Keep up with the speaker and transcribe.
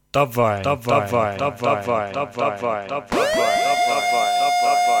Dubvine, Dubvine, Dubvine, Dubvine, Dubvine, Dubvine, Dubvine,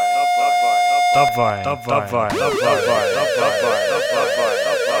 Dubvine,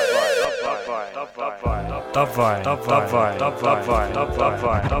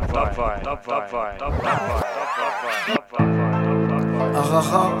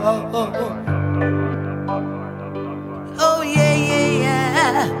 Oh yeah, yeah,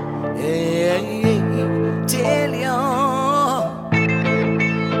 yeah, yeah, yeah. Tell you.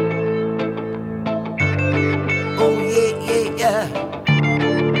 Oh yeah, yeah, yeah.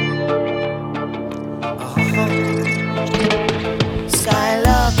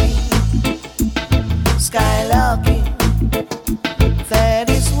 Skylarking, skylarking. That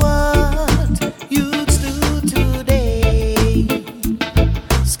is what youths do today.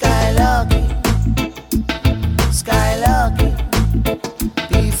 Skylarking, skylarking.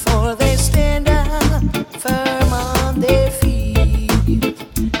 Before they stand up firm on their feet,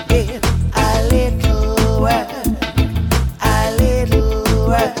 get a little work,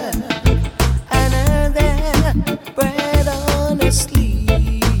 and earn their bread honestly.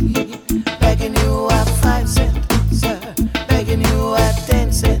 Begging you a 5 cent, sir. Begging you a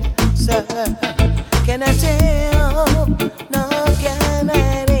 10 cent, sir. Can I tell? No, can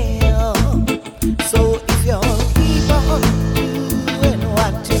I tell? So if you'll keep on doing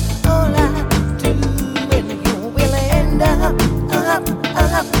what you all are doing, you will end up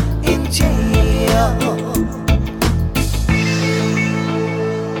in jail.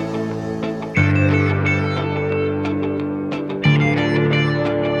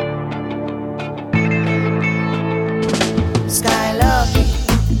 Skylarking,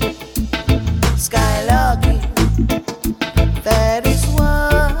 skylarking. That is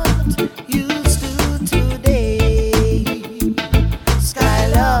what youths do today.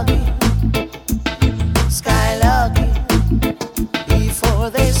 Skylarking, skylarking. Before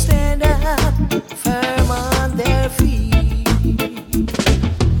they stand up firm on their feet.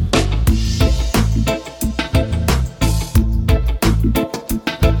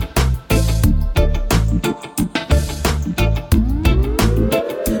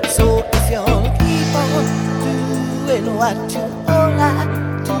 So if you'll keep on doing what you all are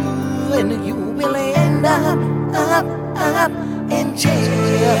doing, you will end up in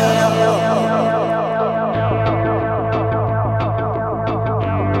jail.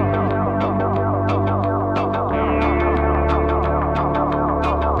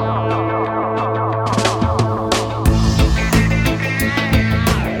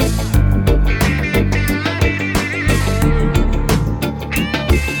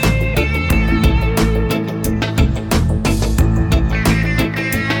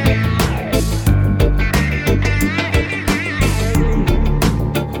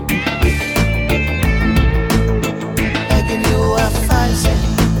 Begging you a 5 cent,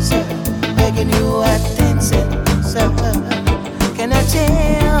 sir. Begging you a 10 cent, sir. Can I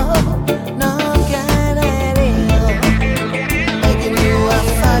tell? No, can I tell? Begging you a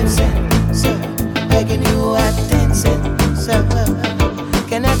 5 cent, sir. Begging you a 10 cent, sir.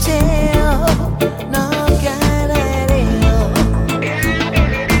 Can I tell? No, can I tell?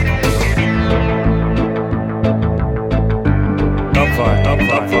 Dubvine,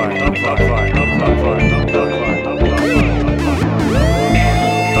 Dubvine, Dubvine, Dubvine, Dubvine,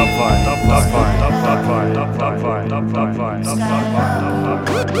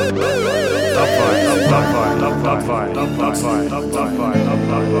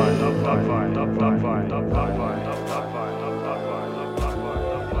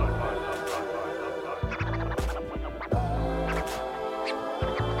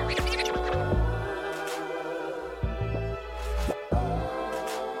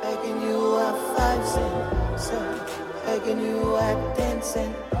 Begging you a 5 cent, sir. Begging you a 10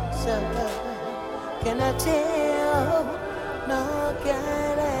 cent, sir. Can I tell? No,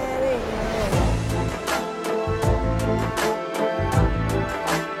 can I tell?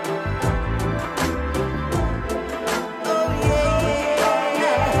 Oh yeah, yeah,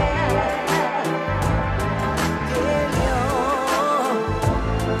 yeah. Tell you.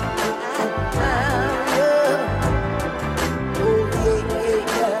 Oh yeah,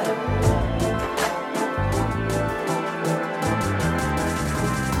 yeah, yeah.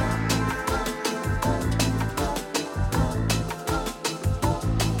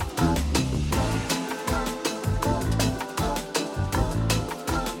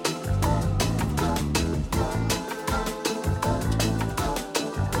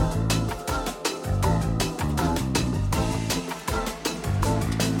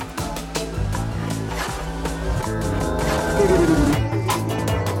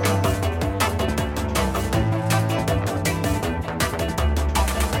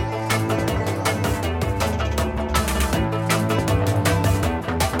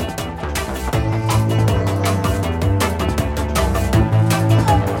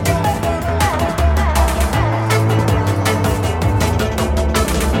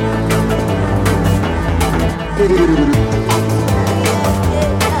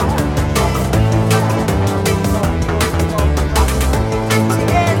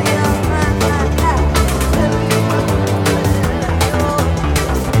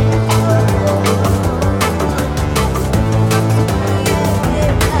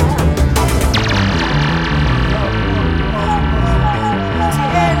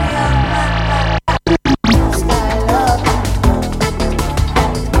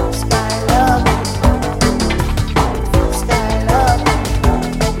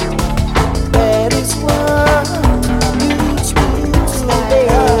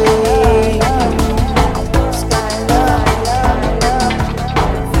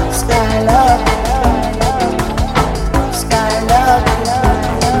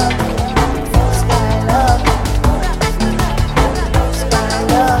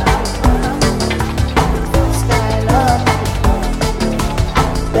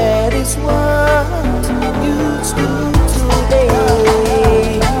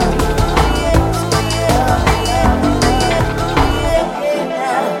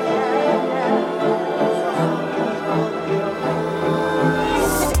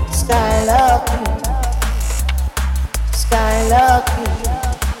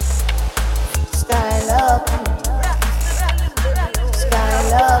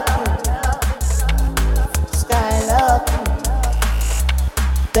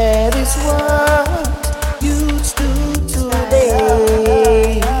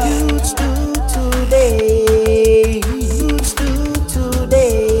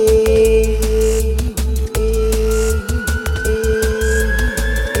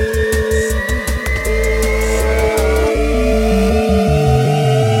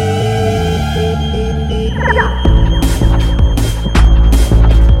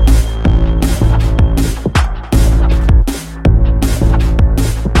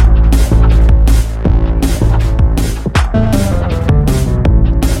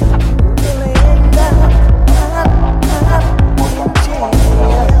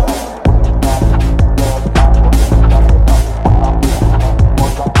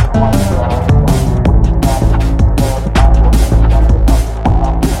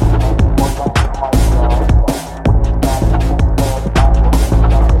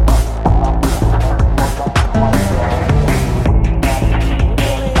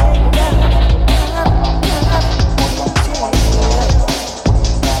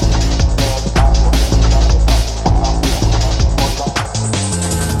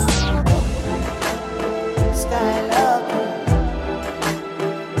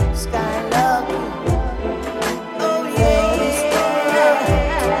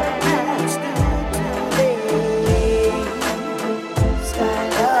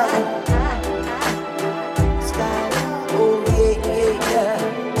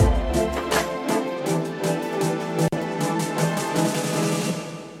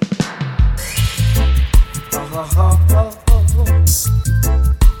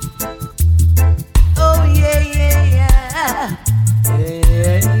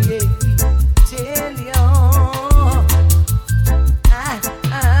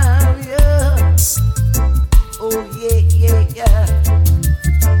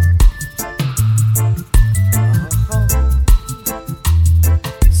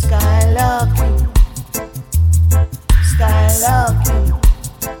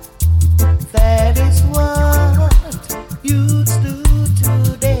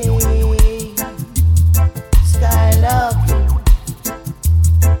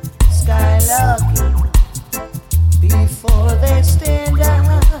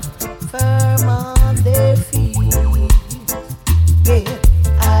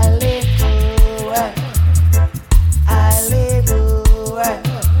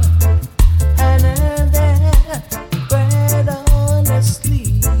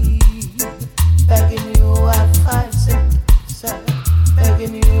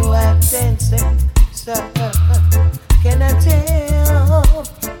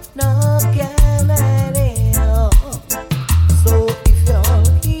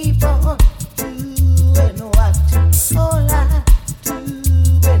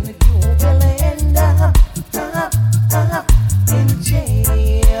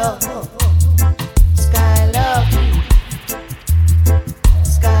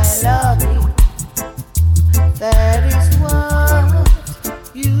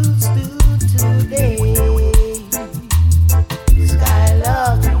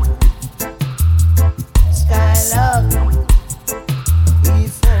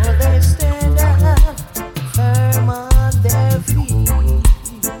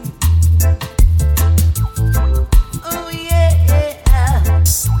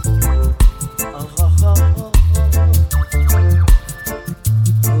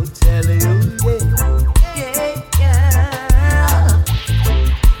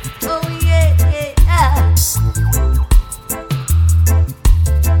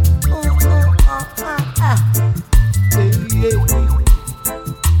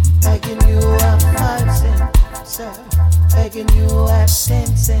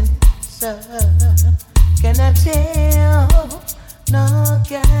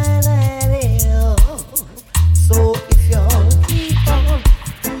 So if you keep on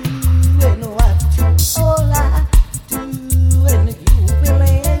doing what you all are doing, you will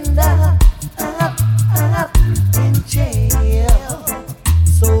end up in jail.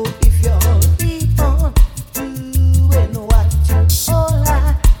 So if you keep on doing what you all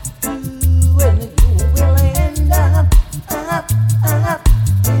are doing, you will end up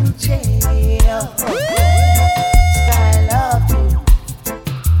in jail.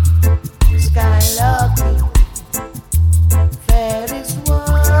 Skylarking, that is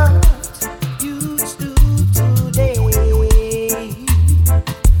what you do today.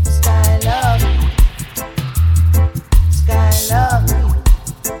 Skylarking,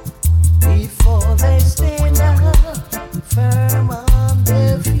 before they stand up firm on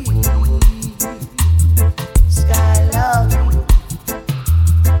their feet. Skylarking,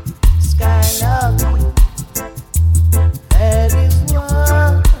 that is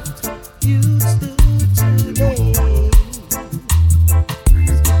what you do today.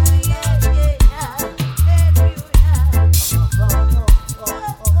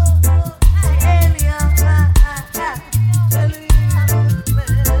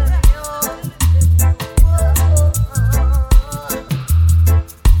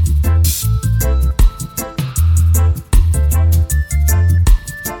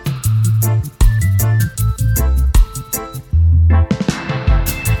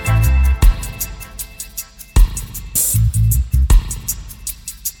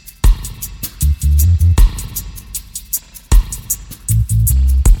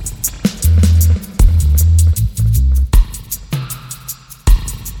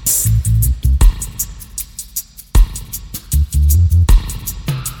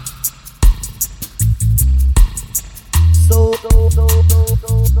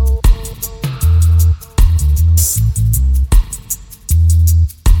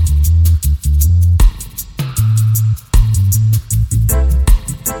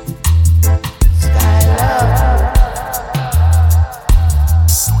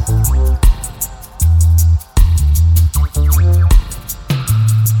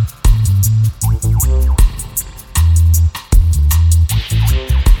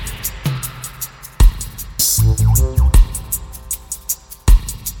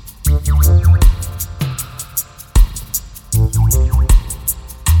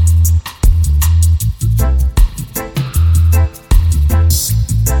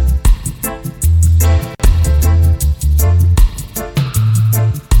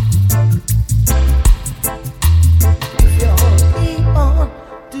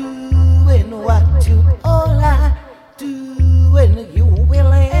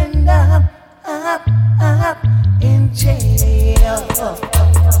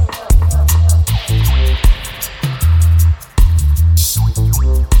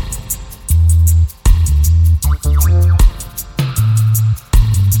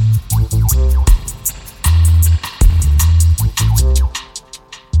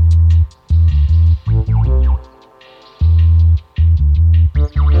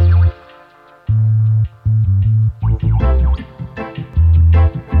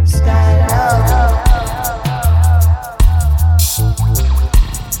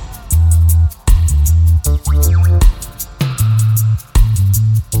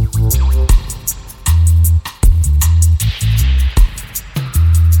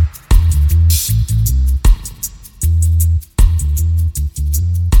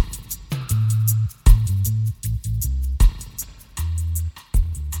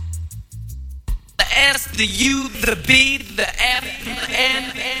 The U, the B, the F, the N.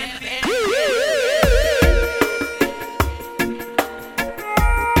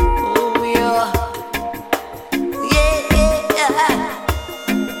 Oh yeah,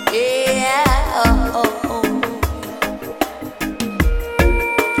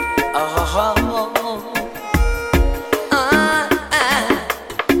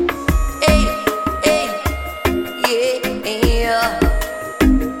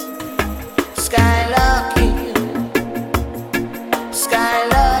 Skylarking,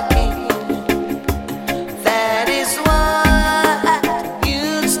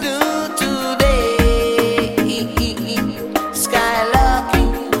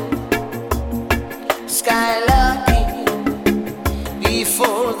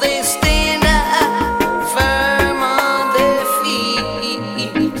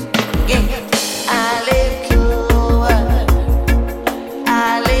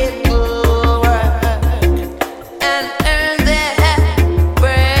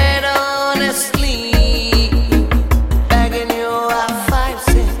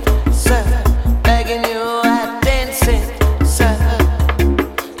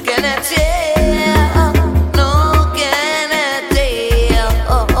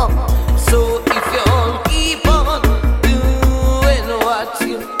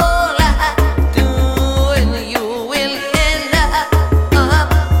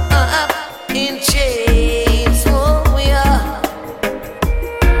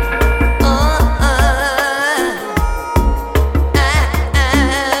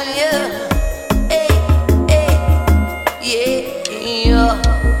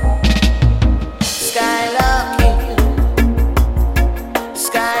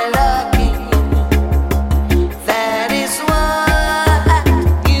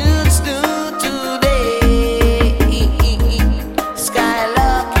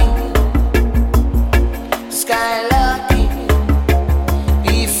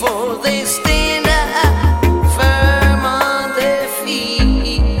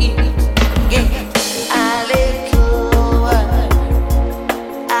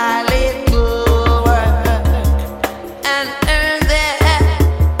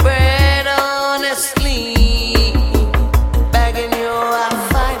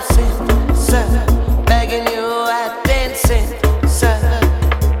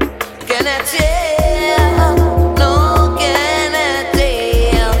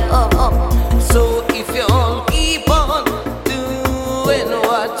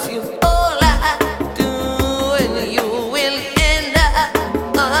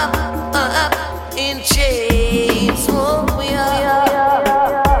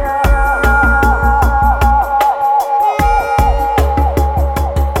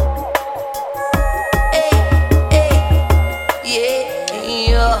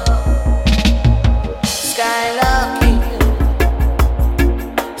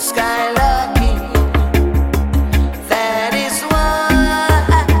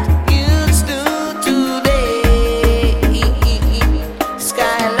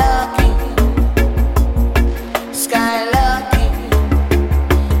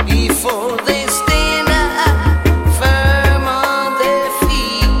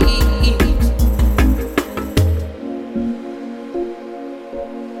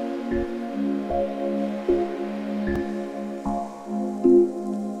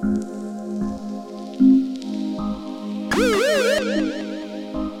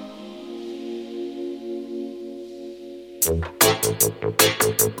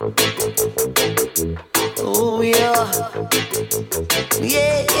 Oh yeah,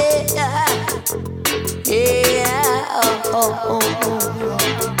 yeah, yeah, yeah. Oh, oh,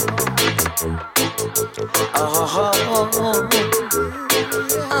 oh, oh.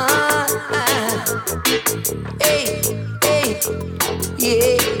 Hey, hey,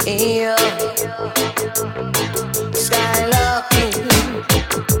 yeah. Skylocking,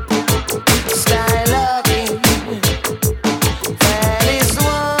 skylocking. That is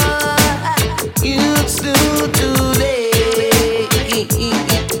what you do today.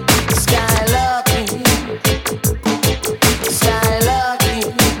 Skylocking, skylocking.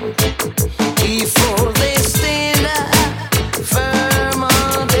 Before they stand up firm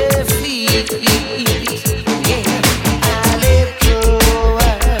on their feet. Yeah, I let go.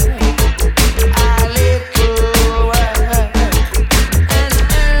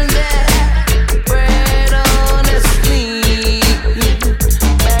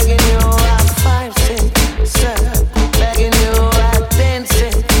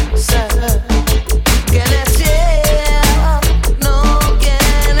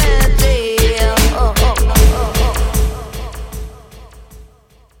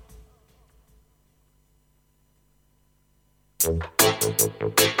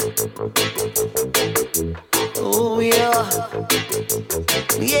 Oh yeah,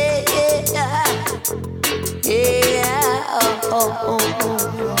 yeah, yeah. Oh.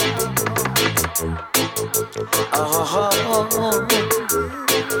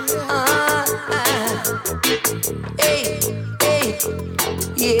 Hey,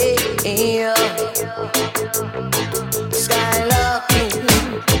 yeah. Skylocking,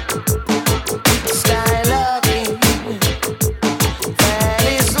 skylocking. That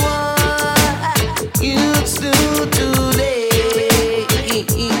is what you do today.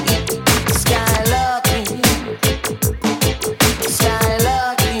 Skylocking,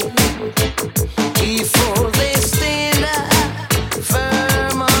 skylocking. Before they stand up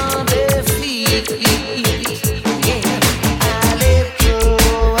firm on their feet. Yeah, I let go.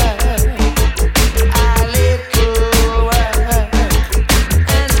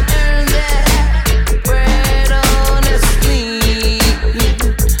 And earn that bread honestly.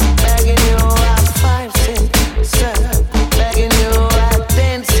 Begging you at 5 cents, sir. Begging you at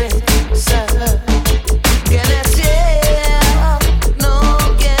 10 cents, sir. Can I tell? No,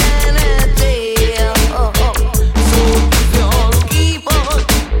 can I tell? So if you'll keep on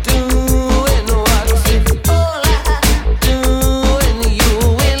doing what you all are doing, you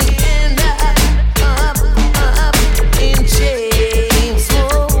will end up in chains.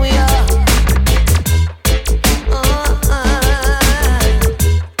 Oh yeah.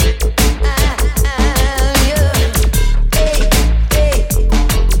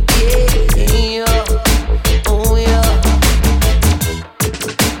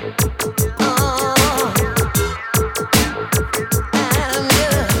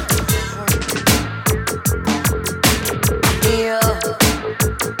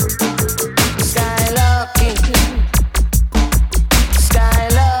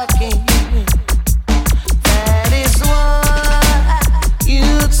 Skylocking, that is what you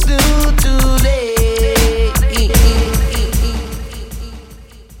do today.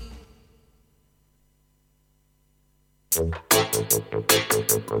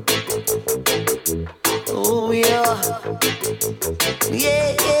 Oh yeah,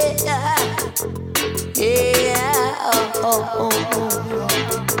 yeah. Oh.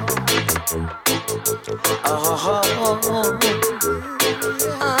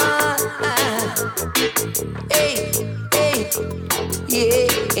 Hey,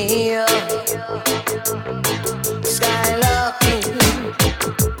 yeah. Skylocking,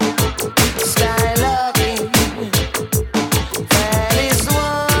 skylocking. That is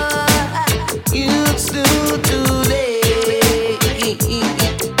what you do today.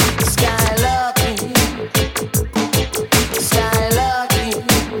 Skylocking, skylocking.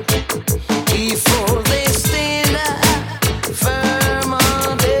 Before they stand up firm on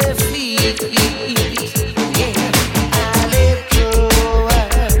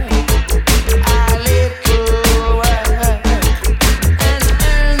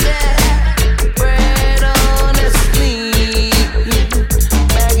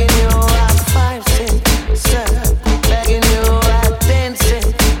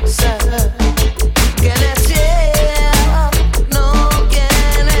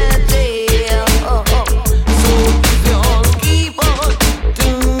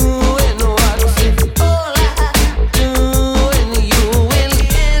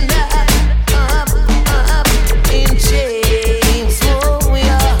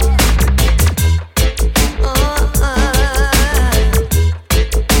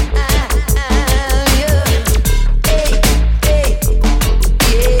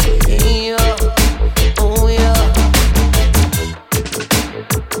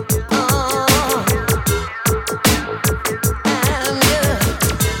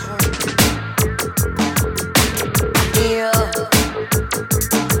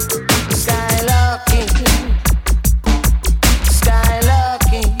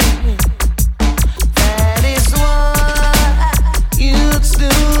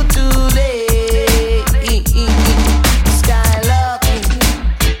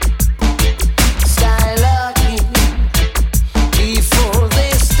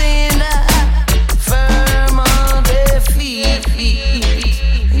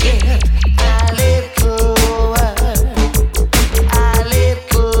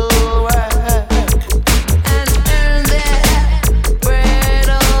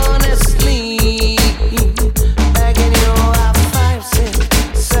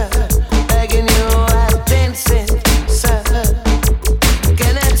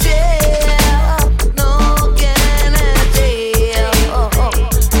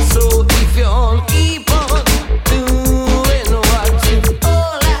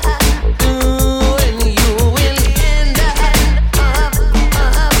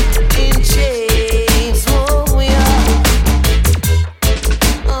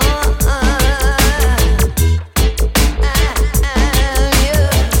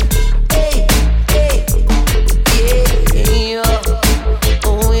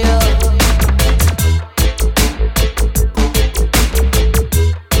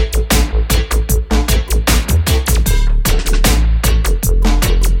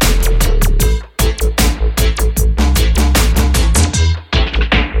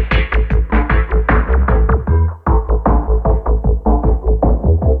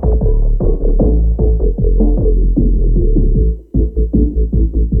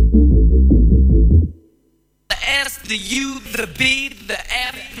the U, the B, the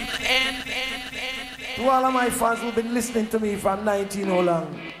F, N. To all of my fans who've been listening to me from 19 how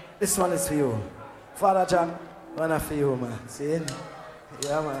long, this one is for you. Father John, one for you, man. See?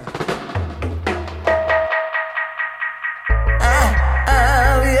 Yeah, man.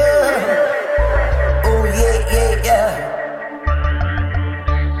 Yeah. Oh, yeah, yeah, yeah.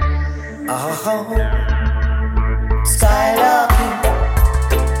 Oh, Skylocking,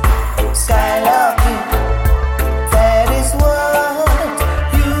 skylocking. That is what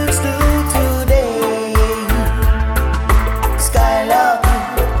you do today. Skylocking,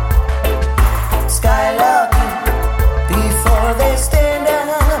 skylocking. Before they stand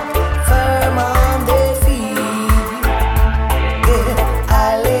up firm on their feet. Yeah, I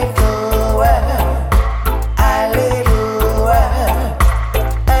little world,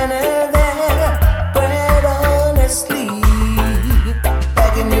 another bread on a sleeve.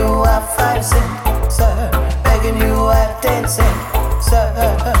 Begging you a 5 cent, sir. Begging you a 10 cent, sir.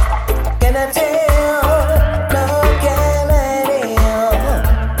 Can I tell? No, can I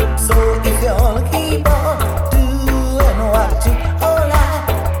tell? So if you'll keep on doing what you all I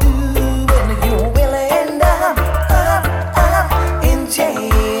do, and you will end up in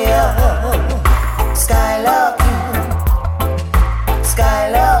jail. Skylocking,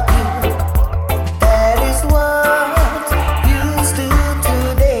 skylocking. That is what you do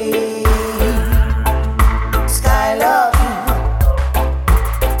today. Skylocking,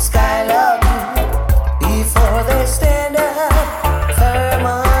 skylocking. Before they stand up firm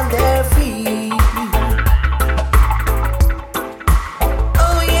on their feet.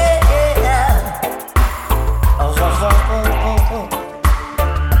 Oh yeah. Oh.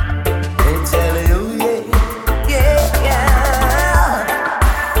 They tell you yeah.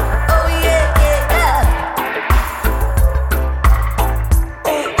 Oh yeah. Yeah.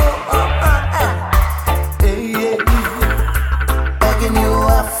 Begging you a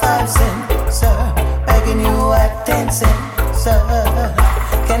 5 cent, sir. Begging you a 10 cent, sir.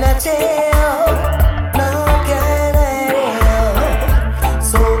 Can I tell? No, can I tell?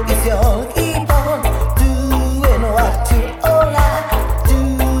 So if you'll keep on doing what you all I do,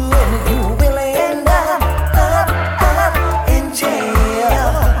 and you will end up in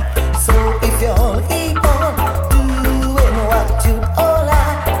jail. So if you'll keep on doing what you all I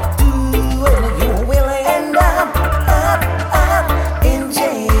do, and you will end up in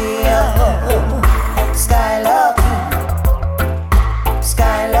jail. Skylocking,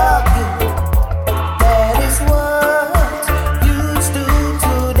 skylocking. That is what you do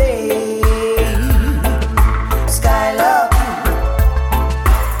today.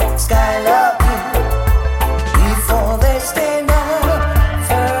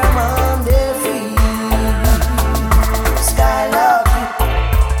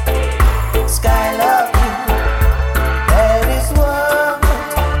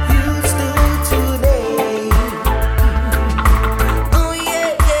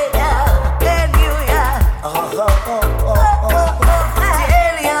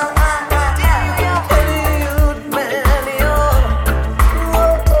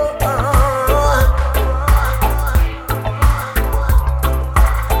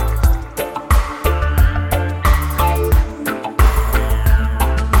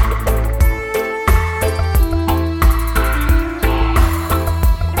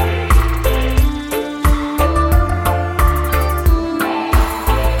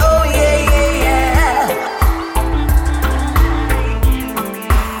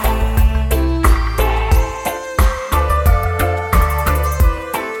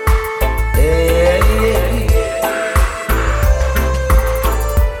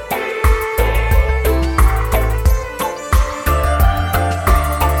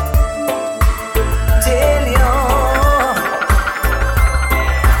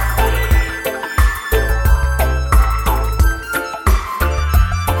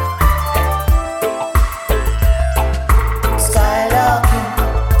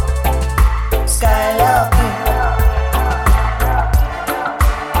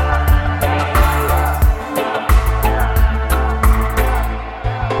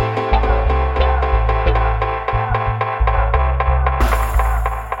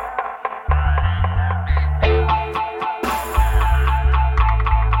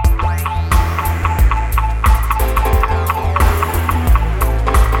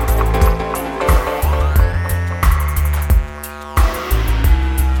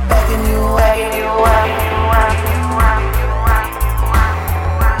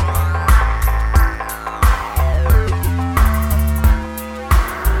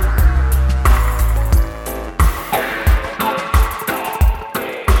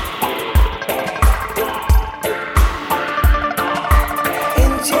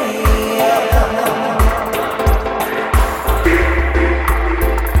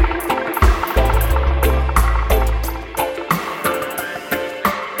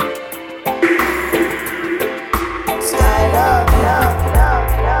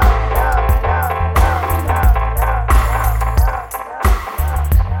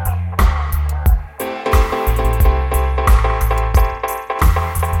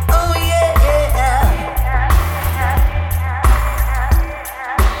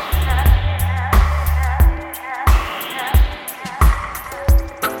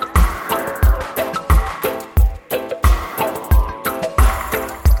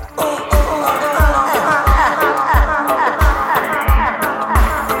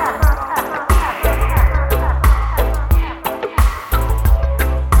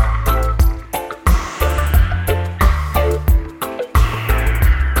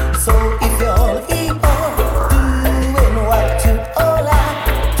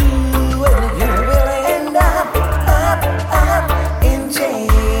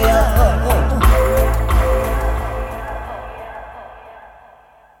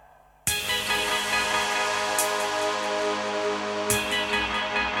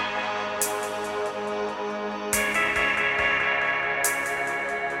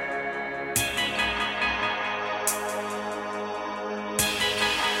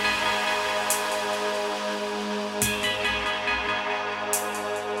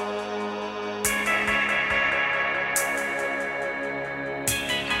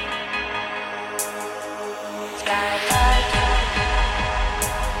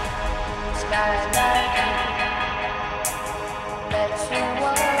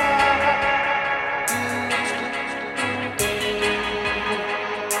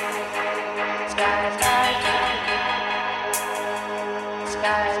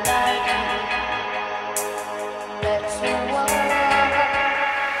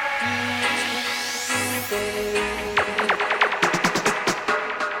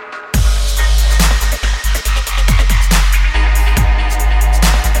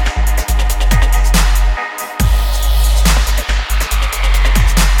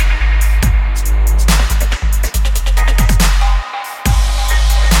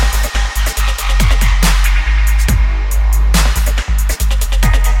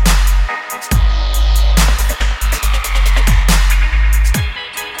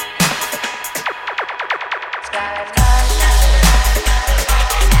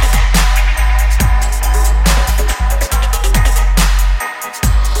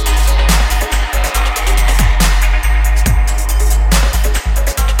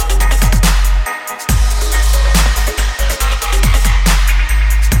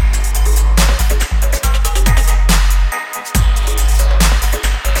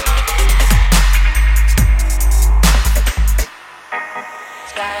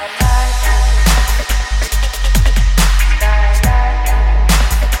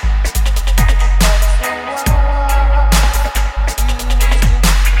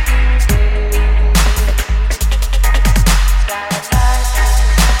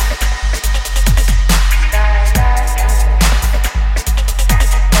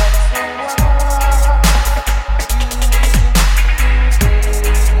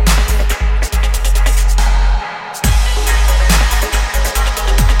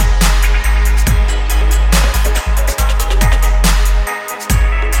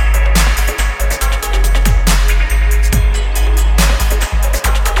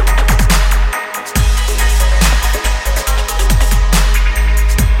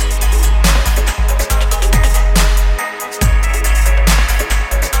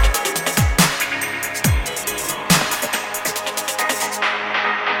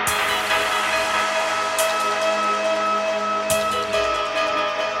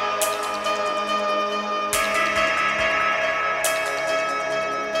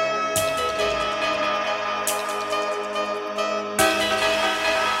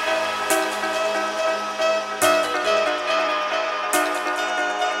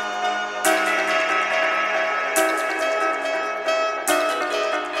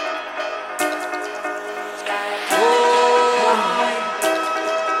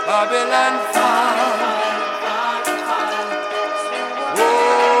 Babylon fall.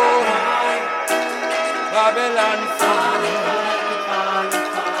 Oh, Babylon fall.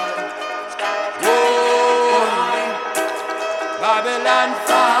 Oh, Babylon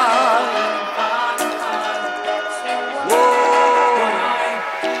fall. Oh,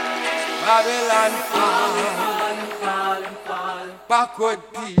 Babylon fall. Backward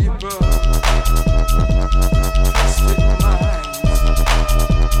people.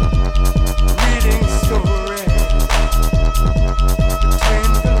 Reading stories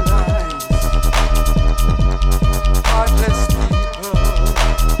between the lines, heartless people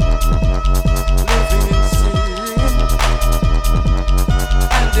living in sin,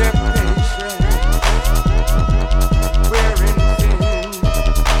 and their patience wearing thin.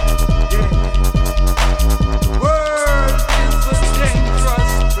 Yeah. World is a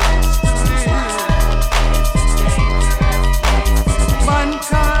dangerous place.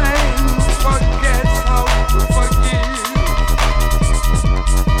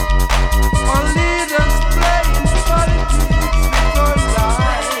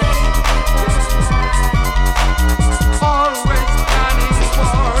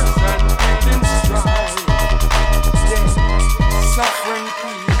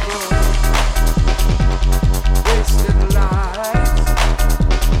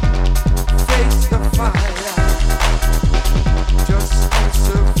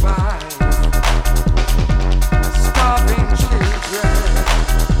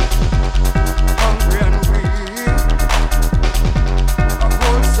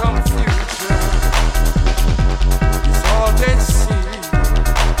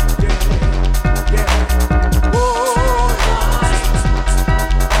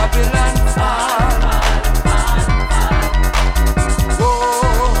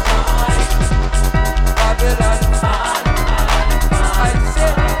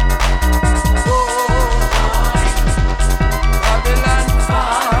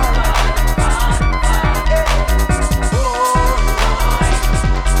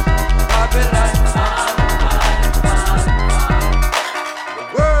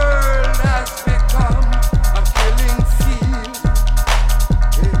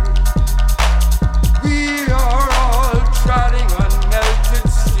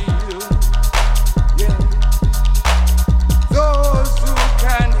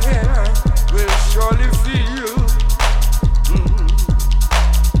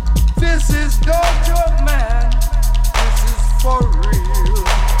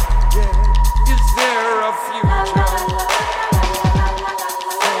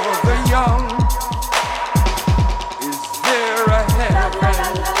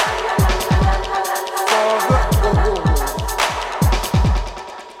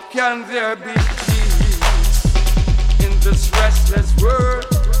 Can there be peace in this restless world?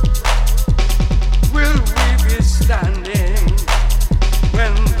 Will we be standing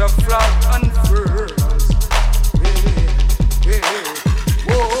when the flood unfurls? Hey, hey,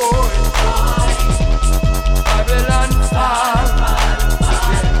 oh, Babylon fall.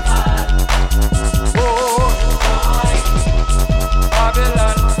 Oh,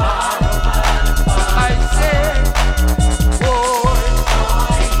 Babylon fall. I say, oh,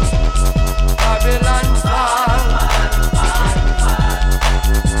 Babylon fall.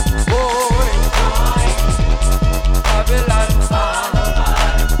 Oh, Babylon fall.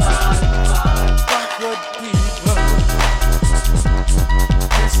 Backward people,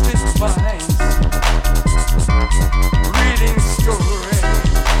 distant minds, reading stories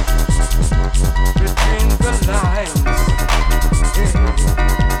between the lines.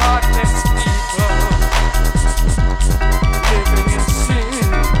 Heartless people living in sin,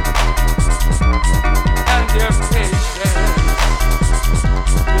 and their patience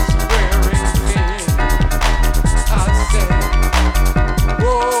is wearing thin. I said,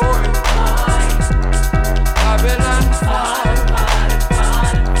 boy, Babylon fall.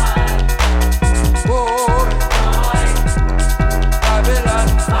 Boy, Babylon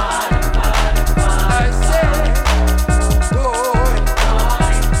fall. I say, boy,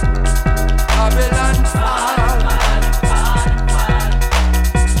 Babylon fall.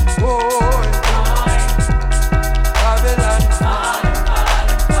 Boy, Babylon fall.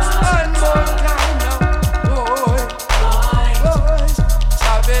 One more time now, boy,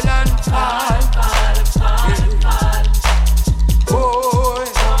 Babylon fall. Boy,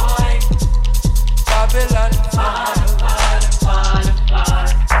 Babylon fall.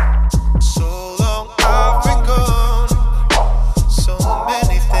 So long I've been gone, so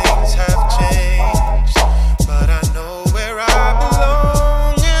many things have changed, but I know where I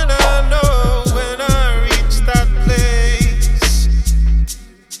belong, and I know when I reach that place.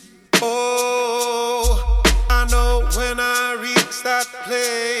 Oh, I know when I reach that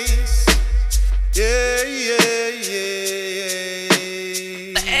place. Yeah, yeah, yeah.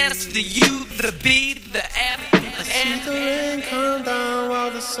 The S, the U, the B, the F, the See N. the rain come down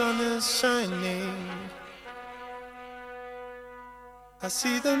while the sun is shining. I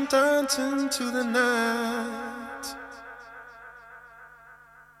see them dancing to the night.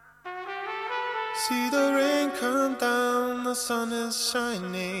 See the rain come down, the sun is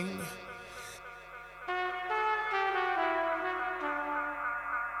shining.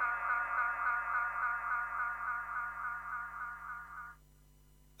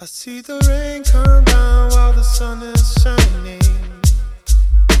 I see the rain come down while the sun is shining.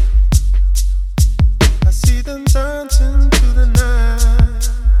 I see them dancing to the night.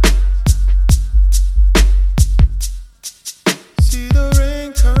 See the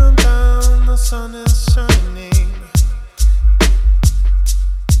rain come down, the sun is shining.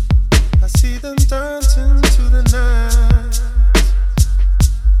 I see them dancing to the night.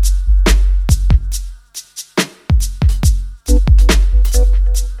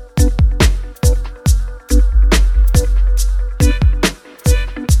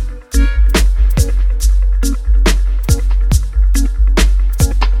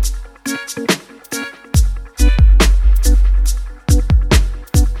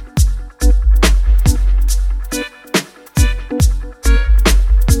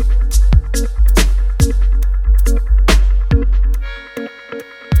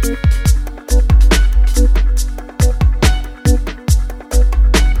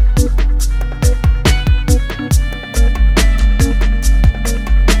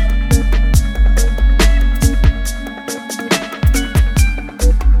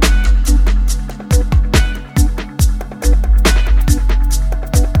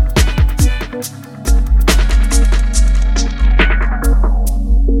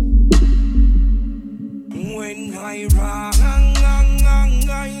 When I rise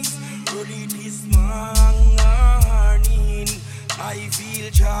early this morning, I feel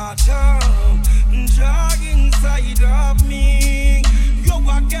Jah jog inside of me. Yo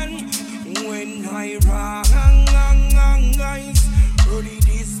again. When I rise early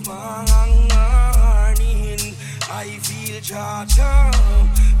this morning, I feel Jah jog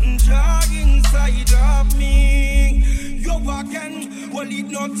inside of me. Yo again. Well, it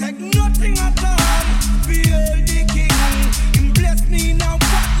not take nothing at all. Feel the king. Him bless me now,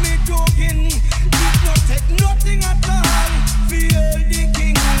 what me doing? It not take nothing at all. Feel the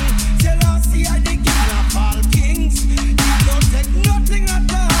king. Tell us here the king of all kings. It not take nothing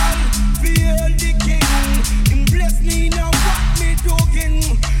at all. Feel the king. Him bless me now, what me doing?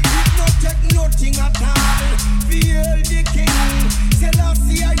 It not take nothing at all. Feel the king. Tell us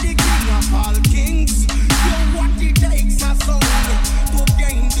here the king.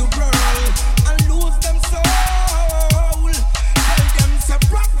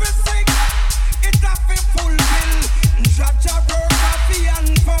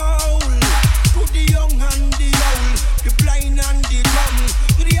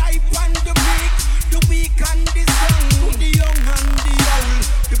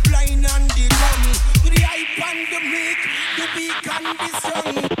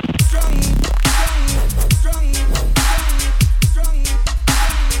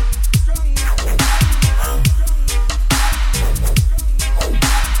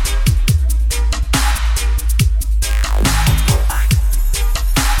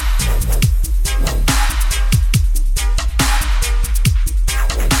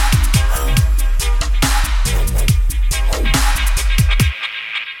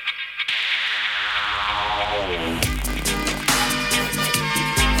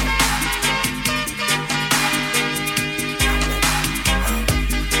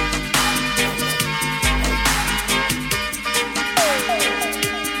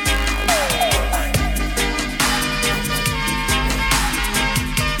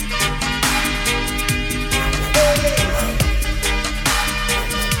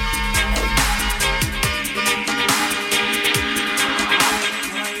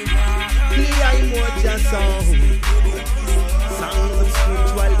 song. Songs of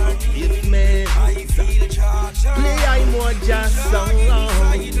spiritual upliftment. Play I more jazz song.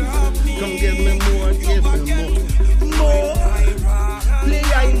 Come give me more, give me more. More. Play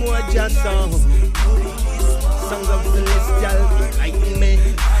I more jazz song. Songs of celestial enlightenment.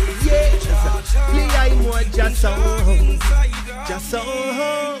 Yes. Play I more jazz song. Jazz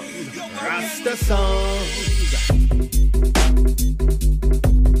song. Rasta song.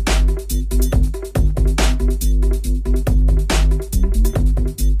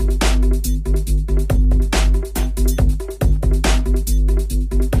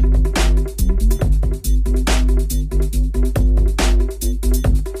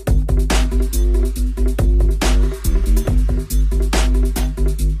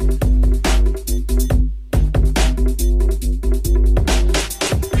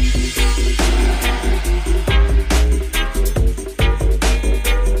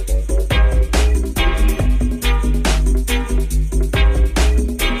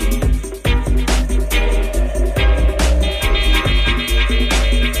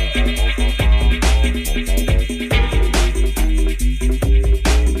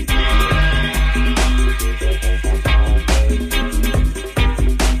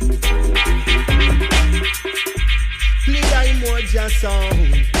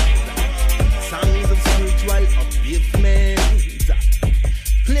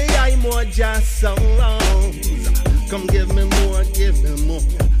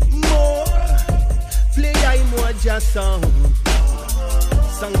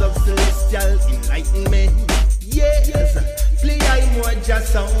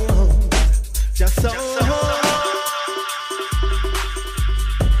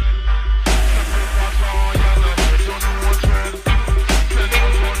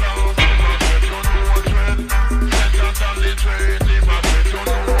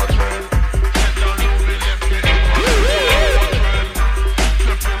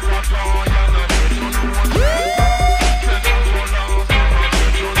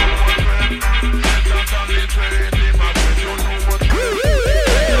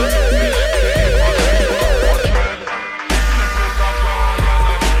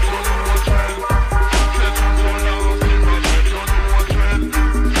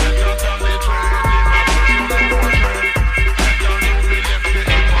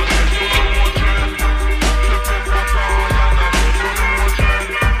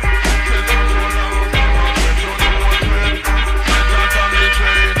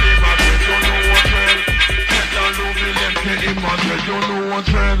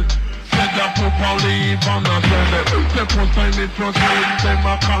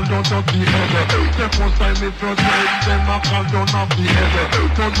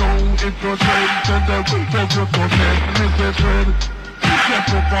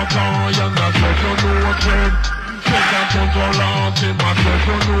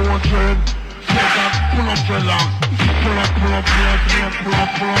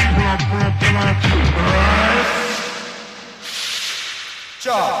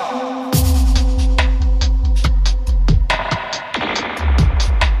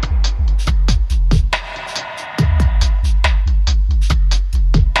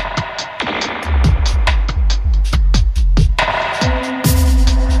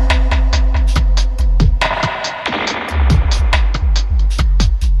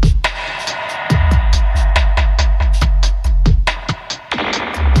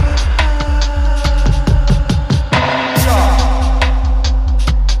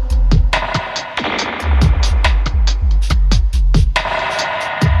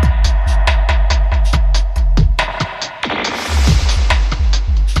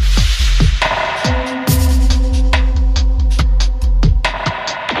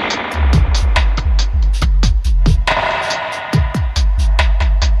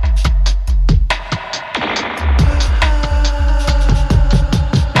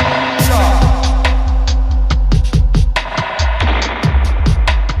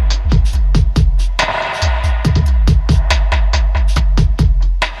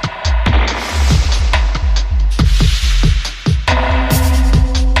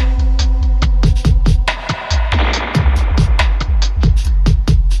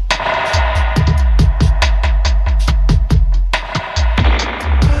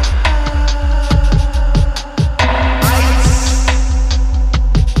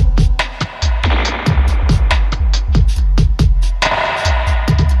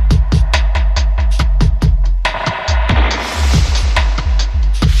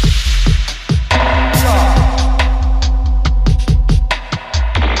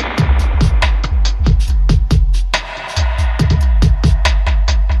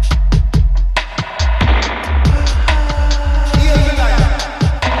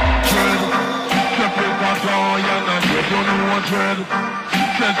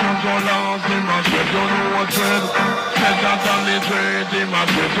 Said consolence, him a said you know what dread. Said that on the trade, him a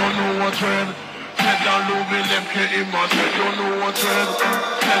said you know what dread. Said that Louis Lemke, him a said you know what dread.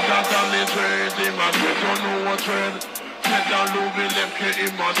 Said that on the trade, him a said you know what dread. Said that Louis Lemke,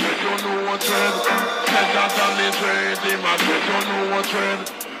 him a said you know what dread. Said that on the trade, him a said you know what dread.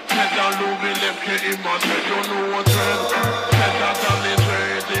 Said that Louis Lemke, him a said you know what dread. Said that on the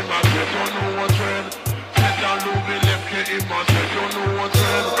trade, him a said you know what dread. Said that Louis Lemke, him a said you know what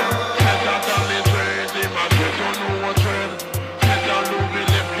dread. Said that on the trade, him a said you know what dread. Said that Louis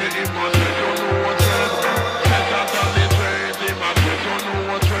Lemke, him a said you know what dread. Said that on the trade, him a said you know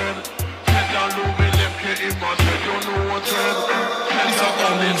what dread. Said that Louis Lemke, him a said you know what dread. Said that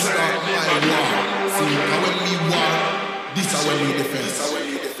on the trade, him a said you know what dread. When we war, this is when we defend.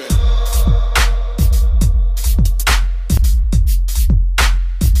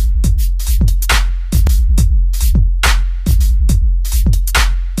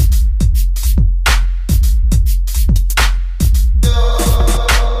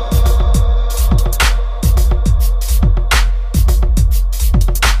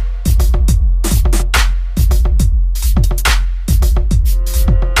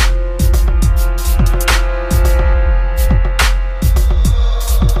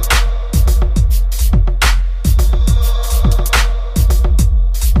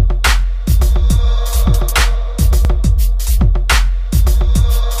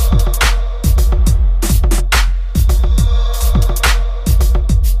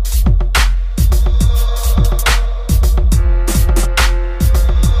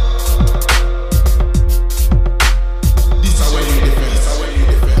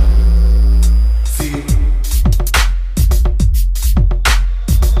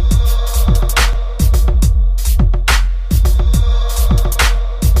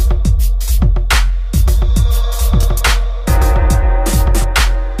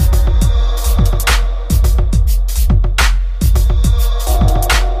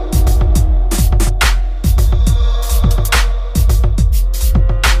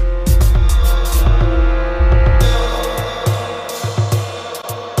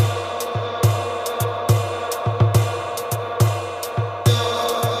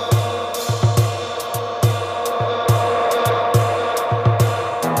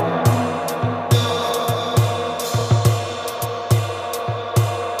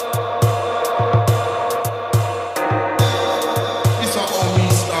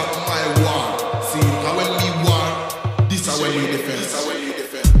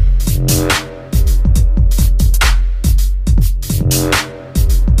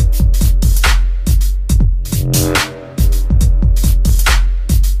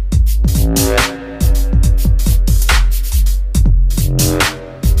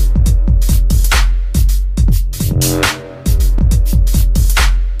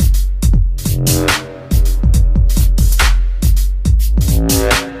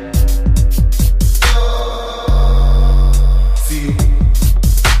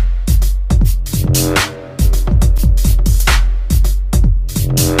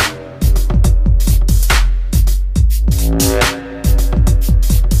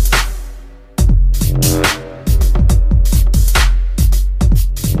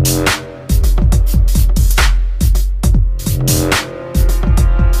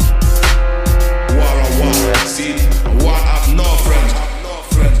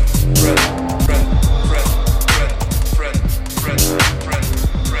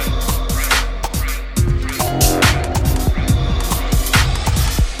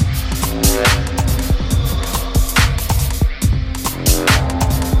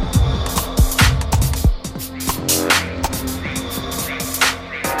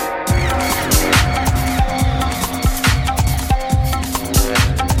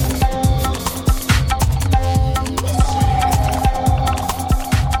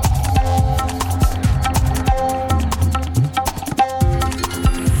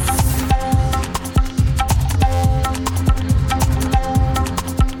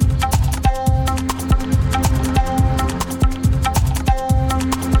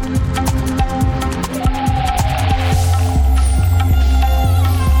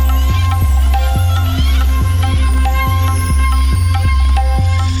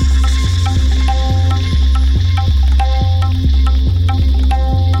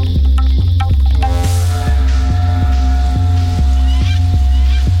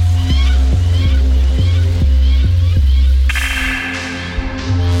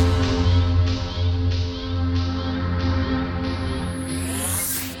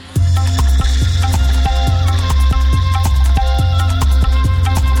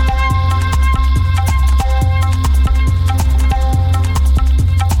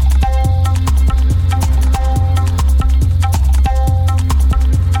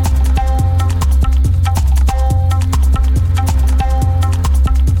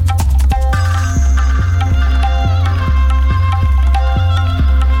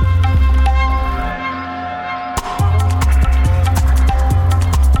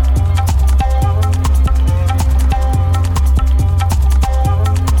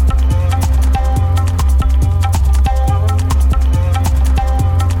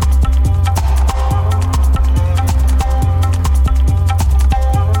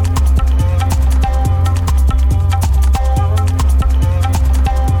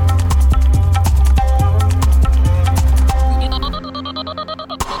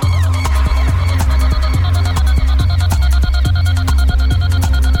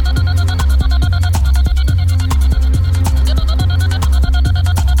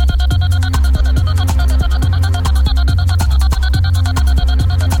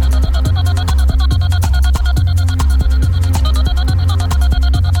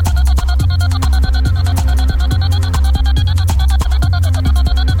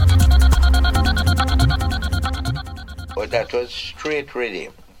 different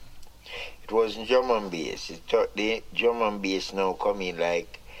rhythm. It wasn't drum and bass. The drum and bass now come in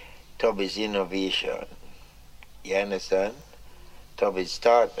like Tubby's innovation. You understand? Tubby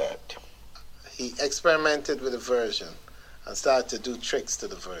start that. He experimented with the version and started to do tricks to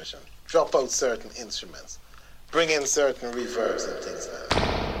the version. Drop out certain instruments. Bring in certain reverbs and things like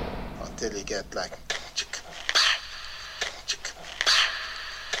that. Until you get like...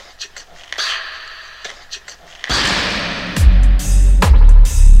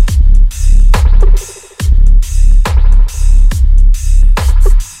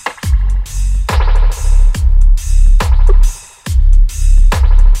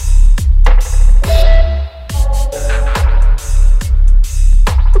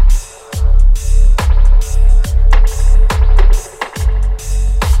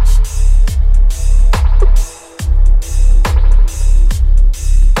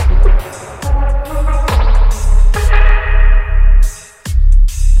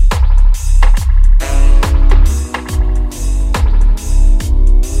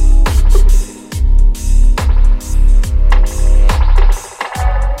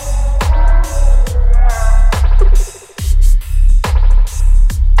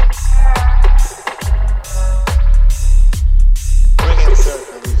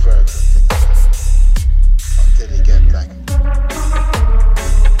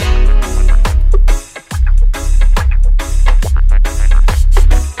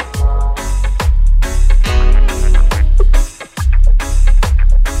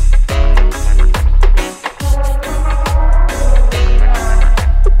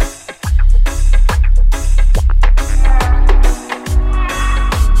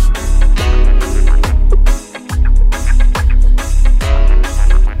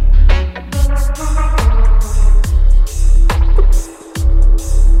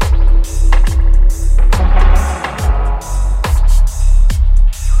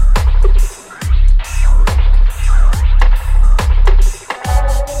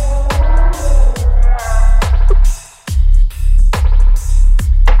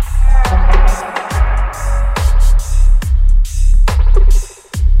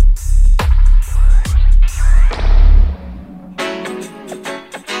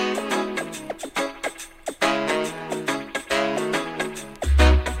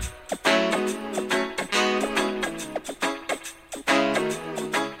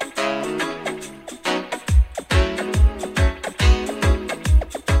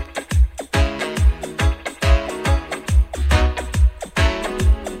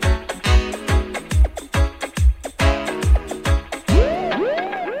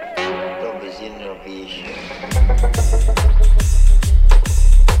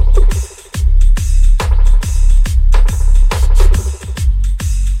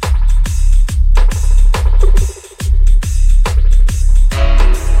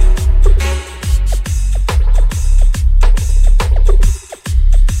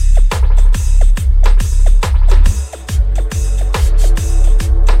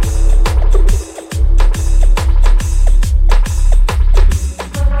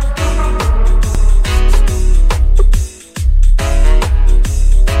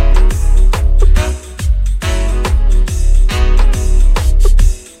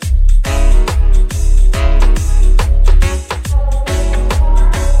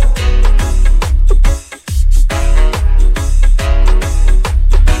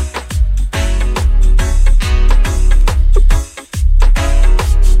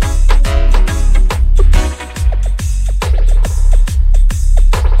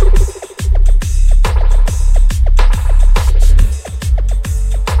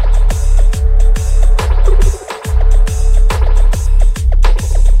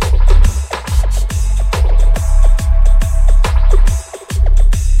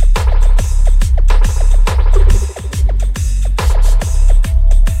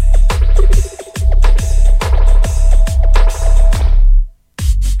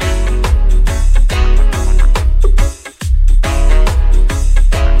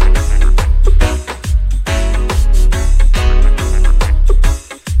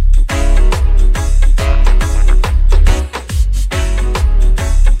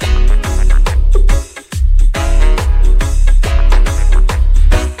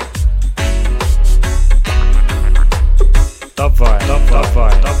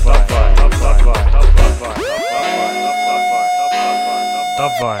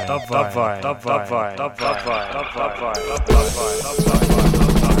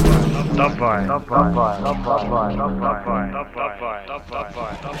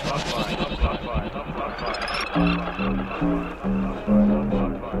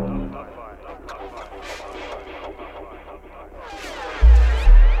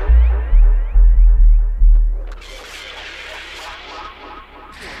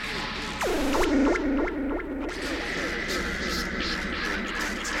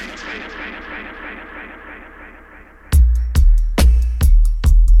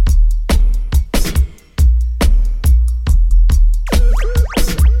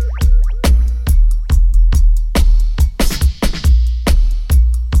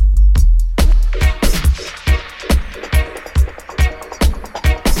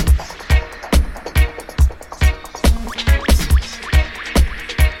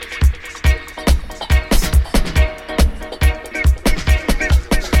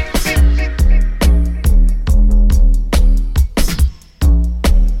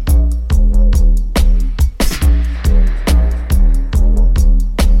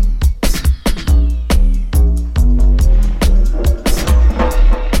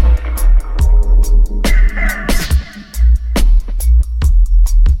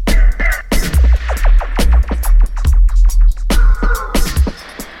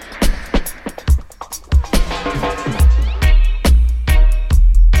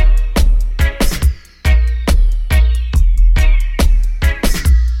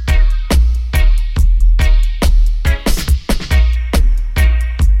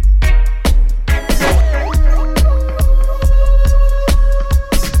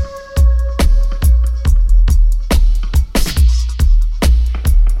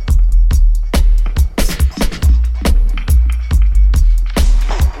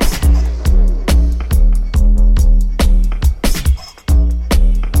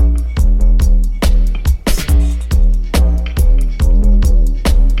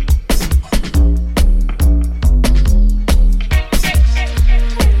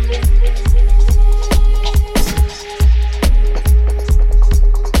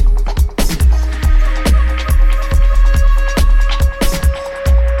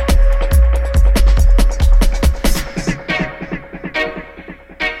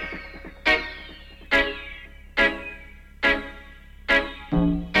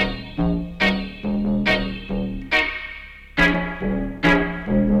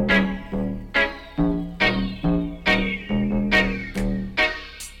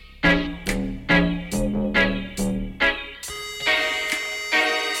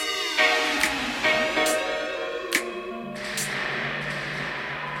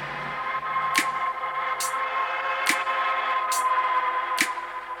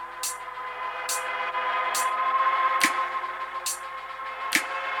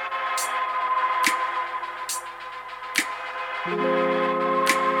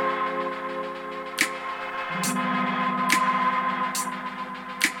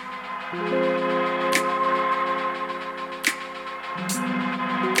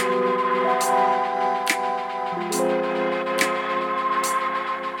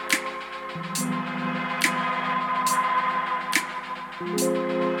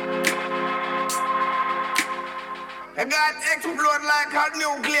 God explode like a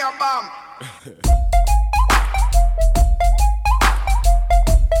nuclear bomb.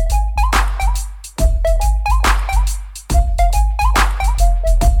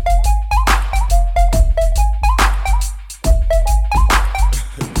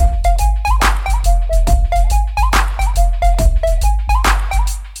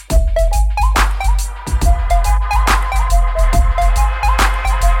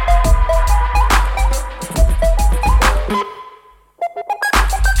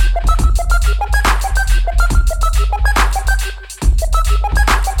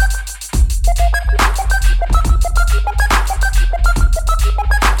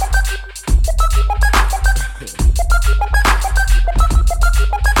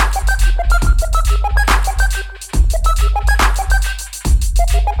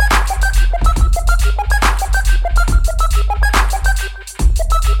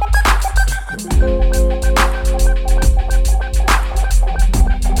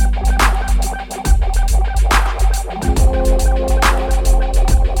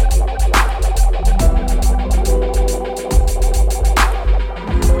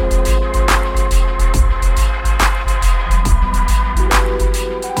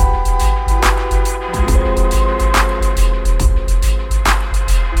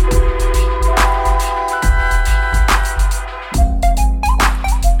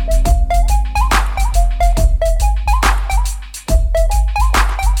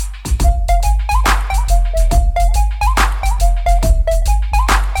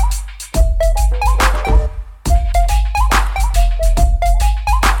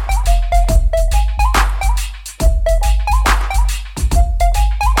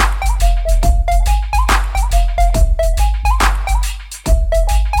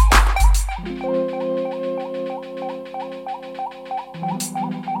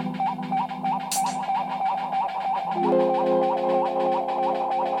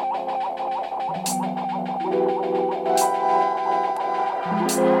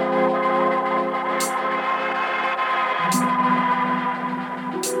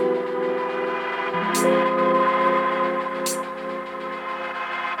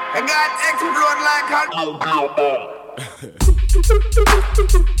 God explode like a nuclear bomb.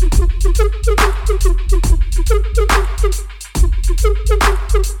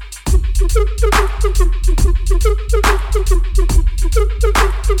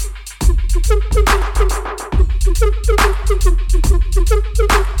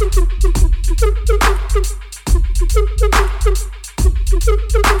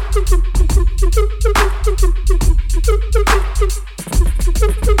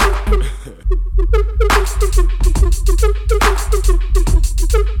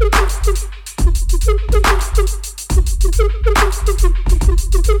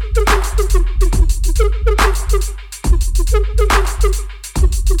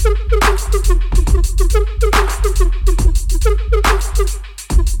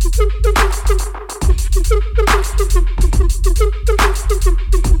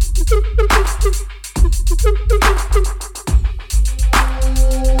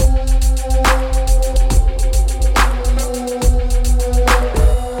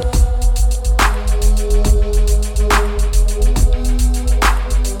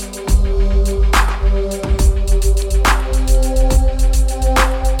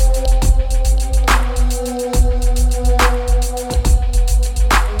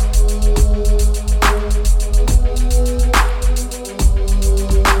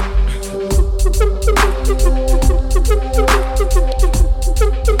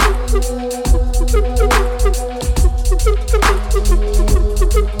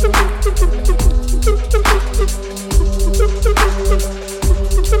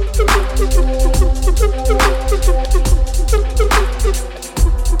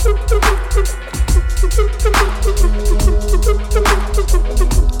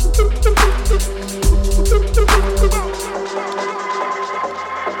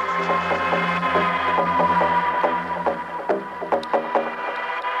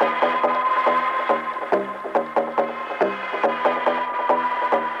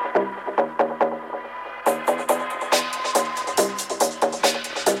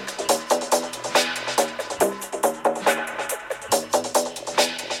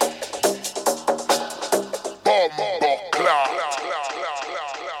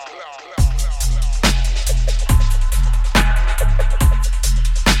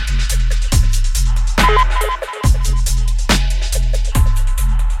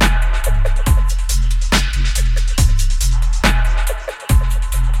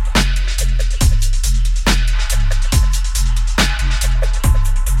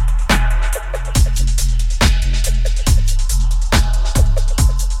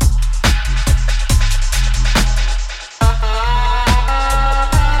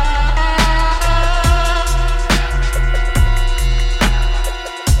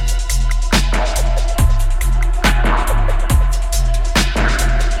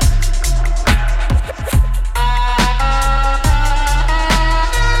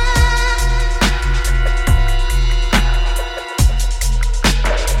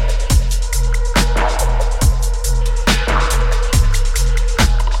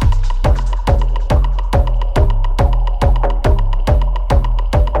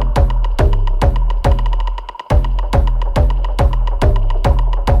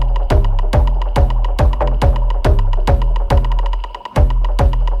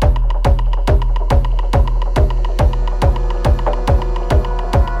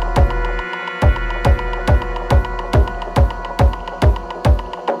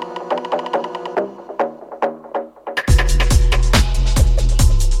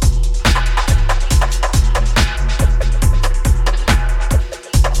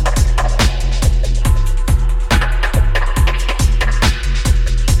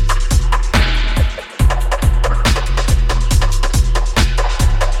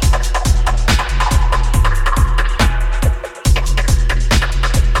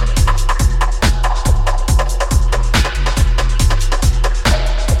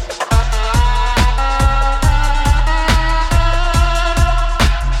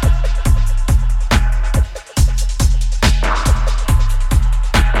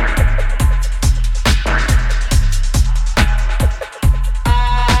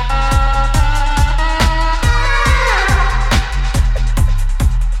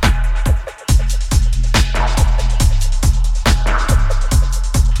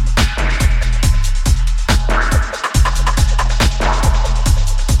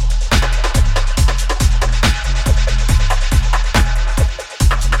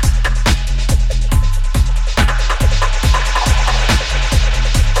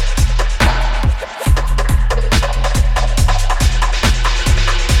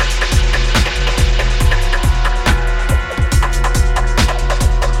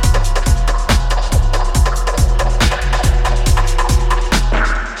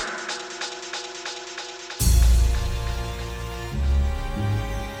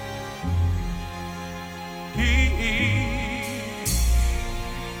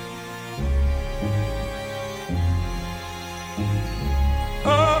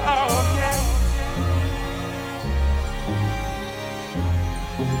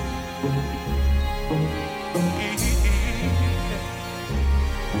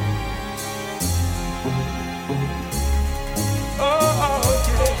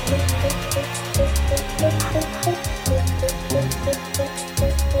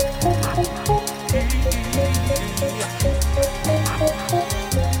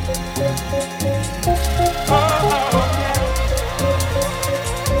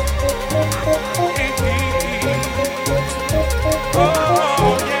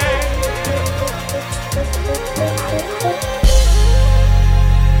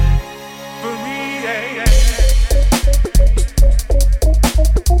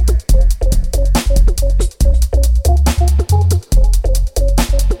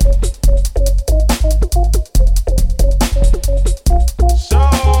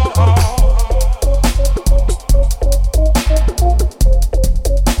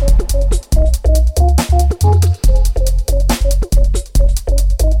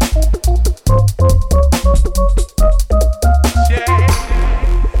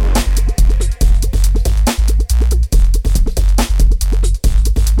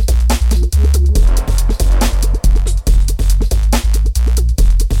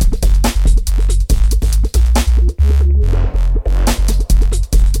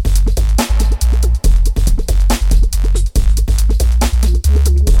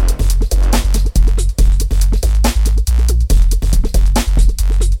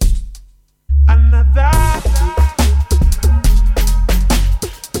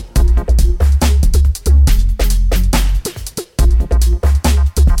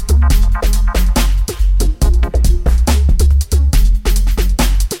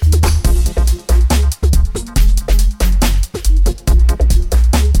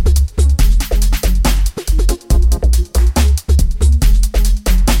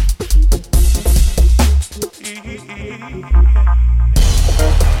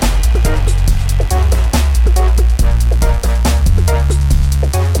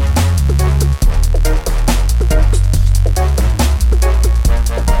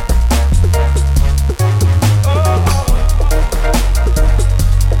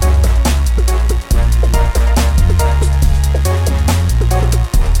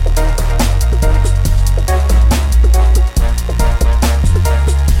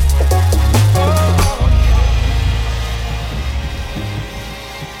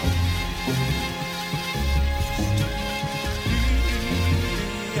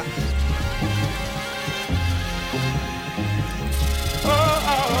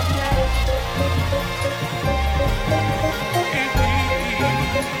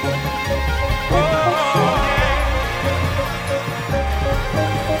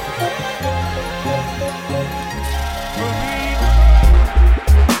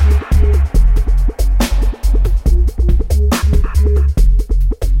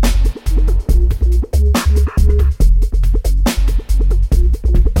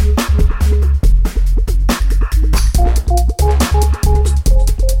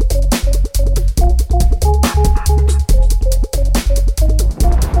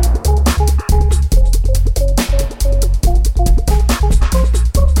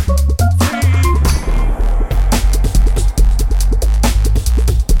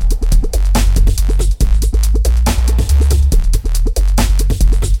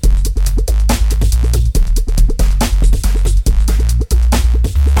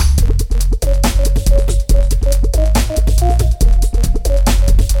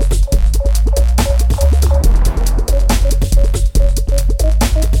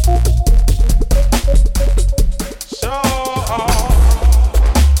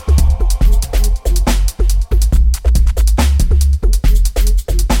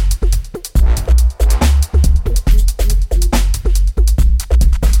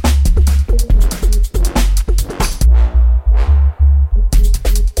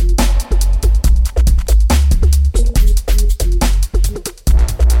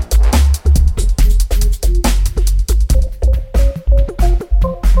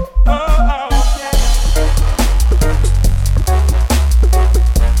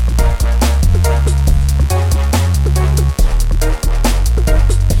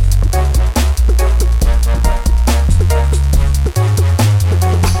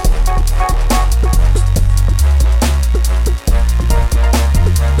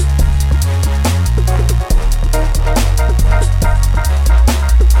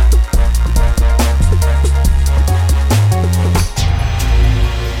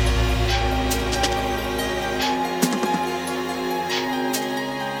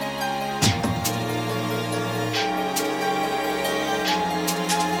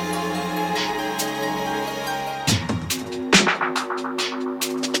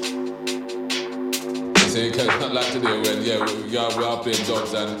 not like today when we are playing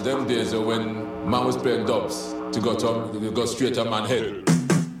dubs, and them days are when man was playing dubs to go straight to man head.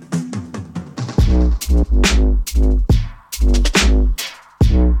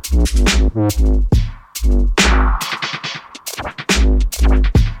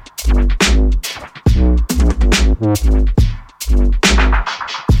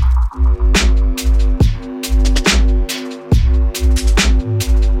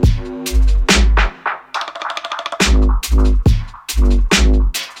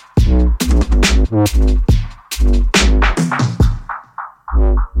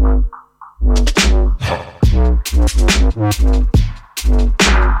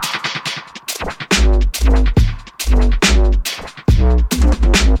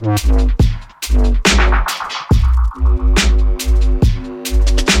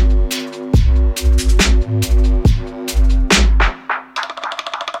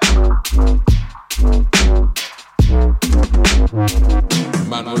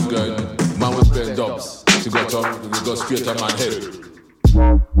 Man was playing dubs to go straight to man head.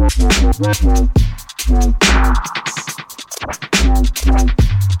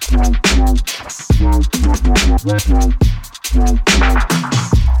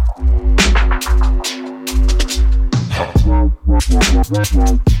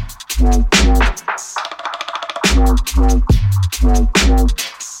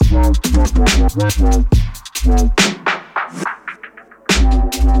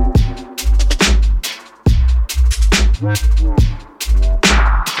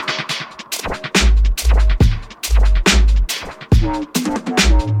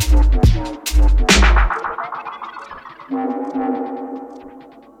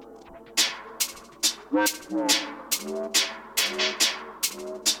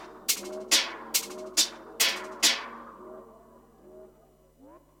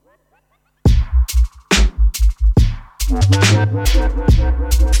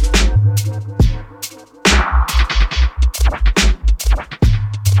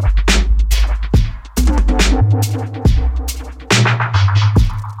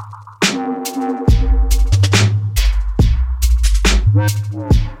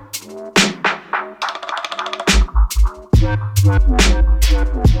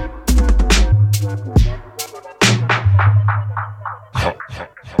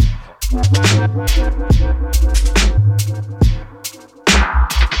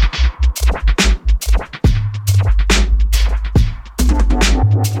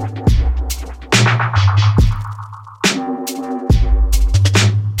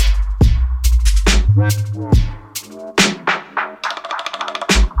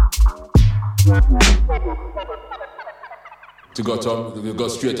 To go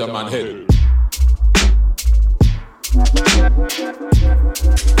straight to man head.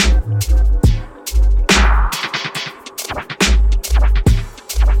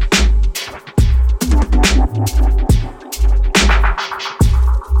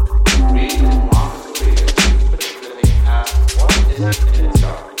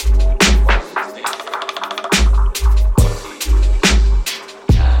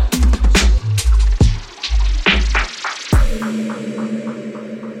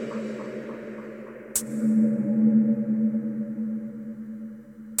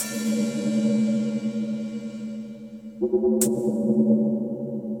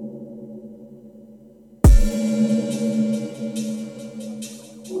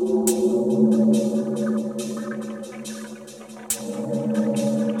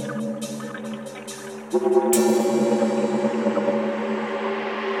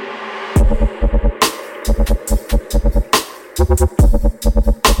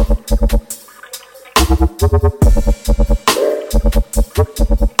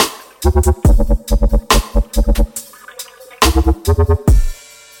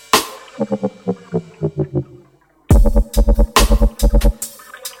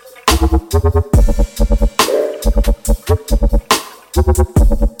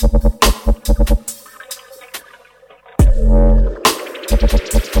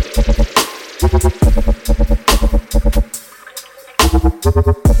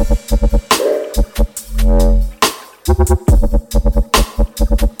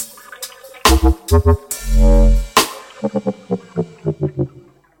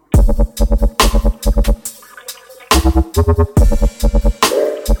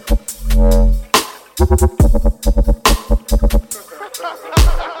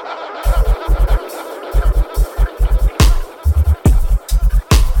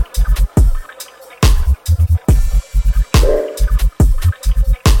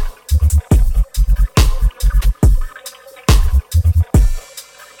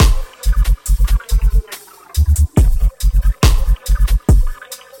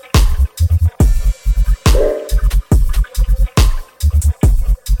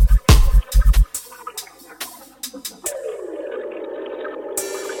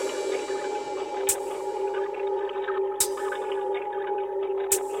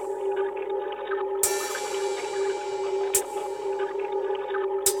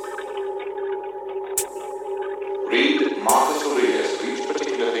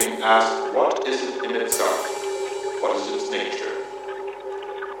 ask, what is it in itself? What is its nature?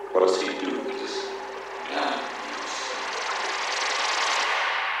 What does he do with this man?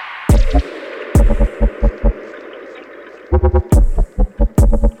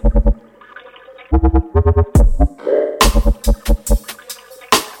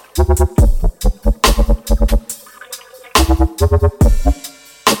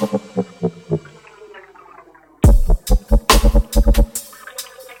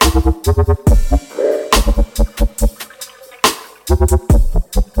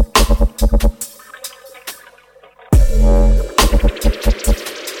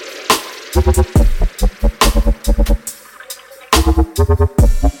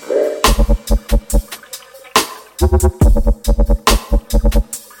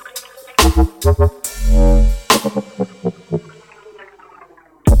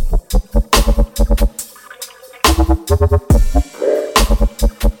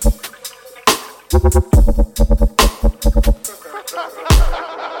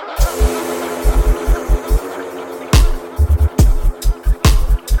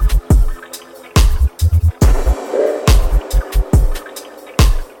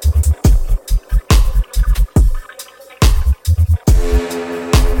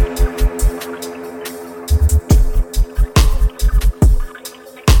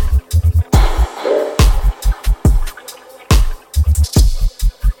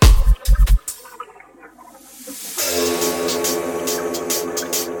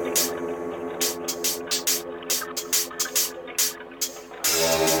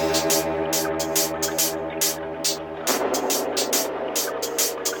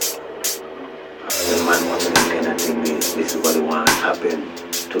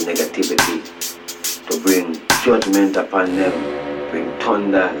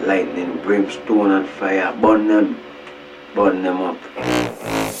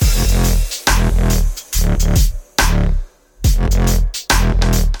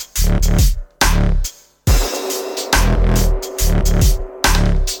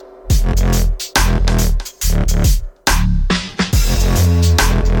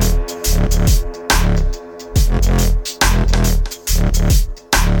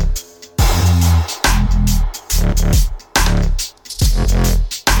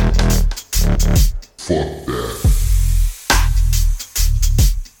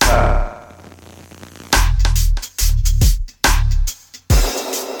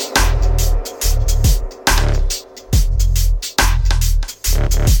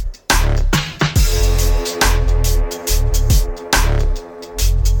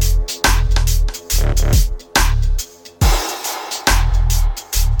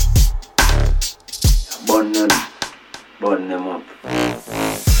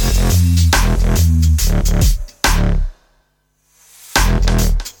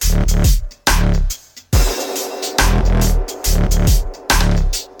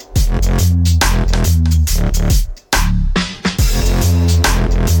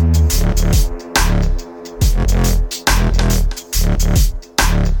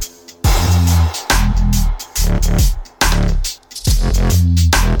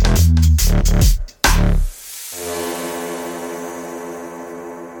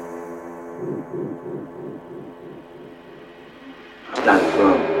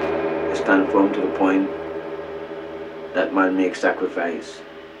 Stand firm to the point that man makes sacrifice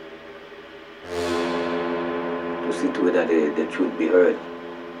to see to it that the truth be heard,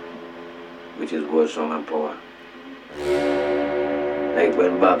 which is word, song, and power. Like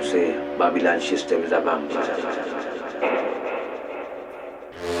when Bob say, Babylon system is a bomb. To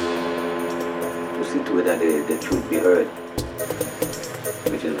see to it that the truth be heard,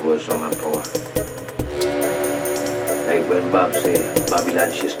 which is word, song, and power. Like when Bob say,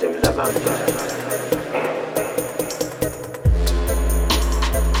 Babylon system is a bomb. To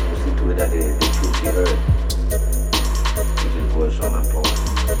see to it that the truth be heard, which is word, song, and power.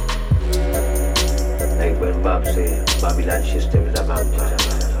 Like when Bob say, Babylon system is a bomb. To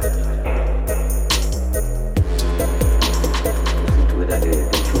see to it that the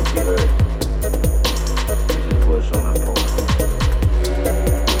truth be heard, which is word, song, and power.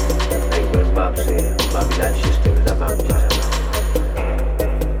 Like when Bob say, Babylon system is a bomb. To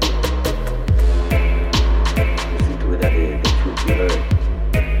see to it that the truth be heard,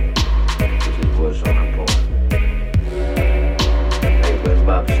 which is word, song, and power. Like when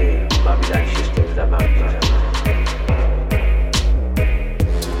Bob say, Babylon system is a bomb.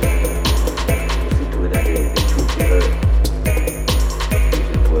 To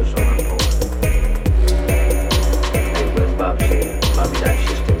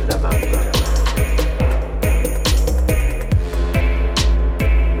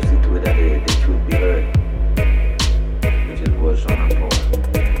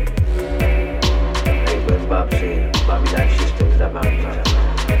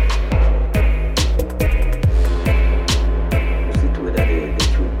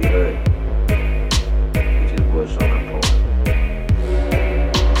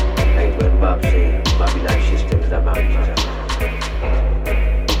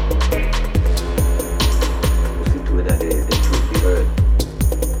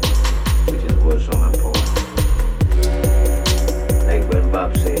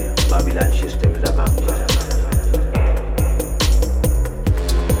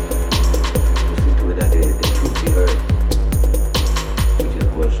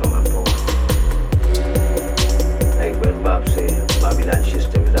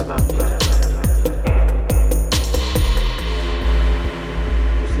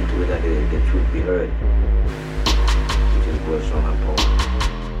that the truth be heard, which is word, song, and poem.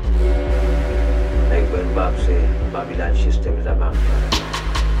 Like when Bob say, Babylon system is a vampire.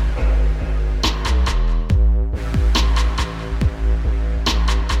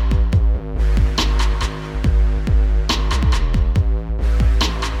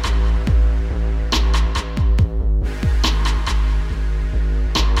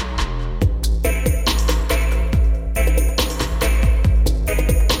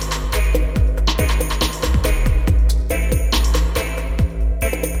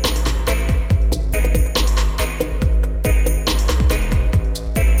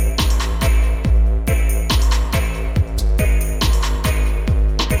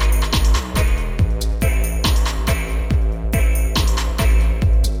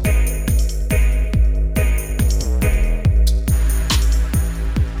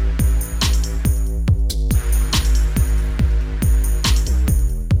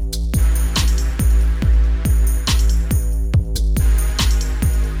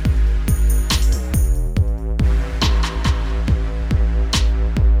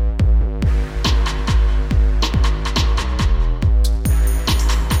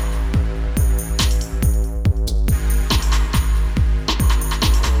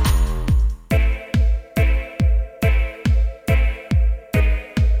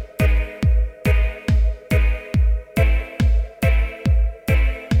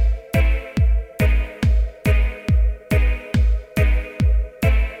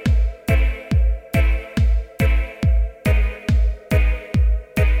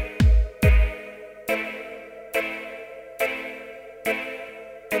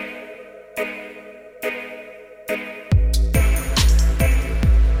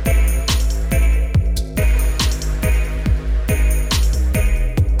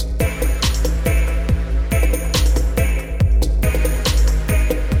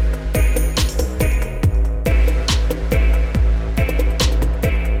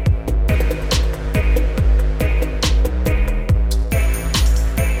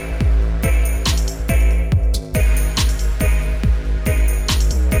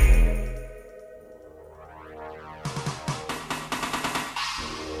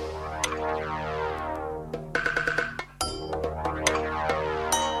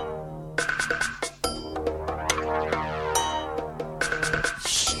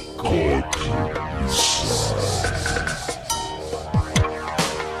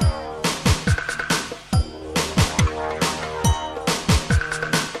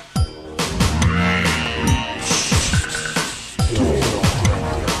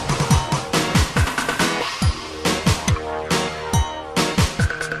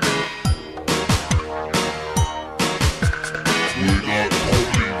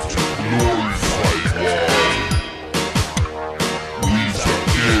 Glorified one. We the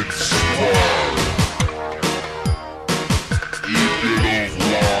kids.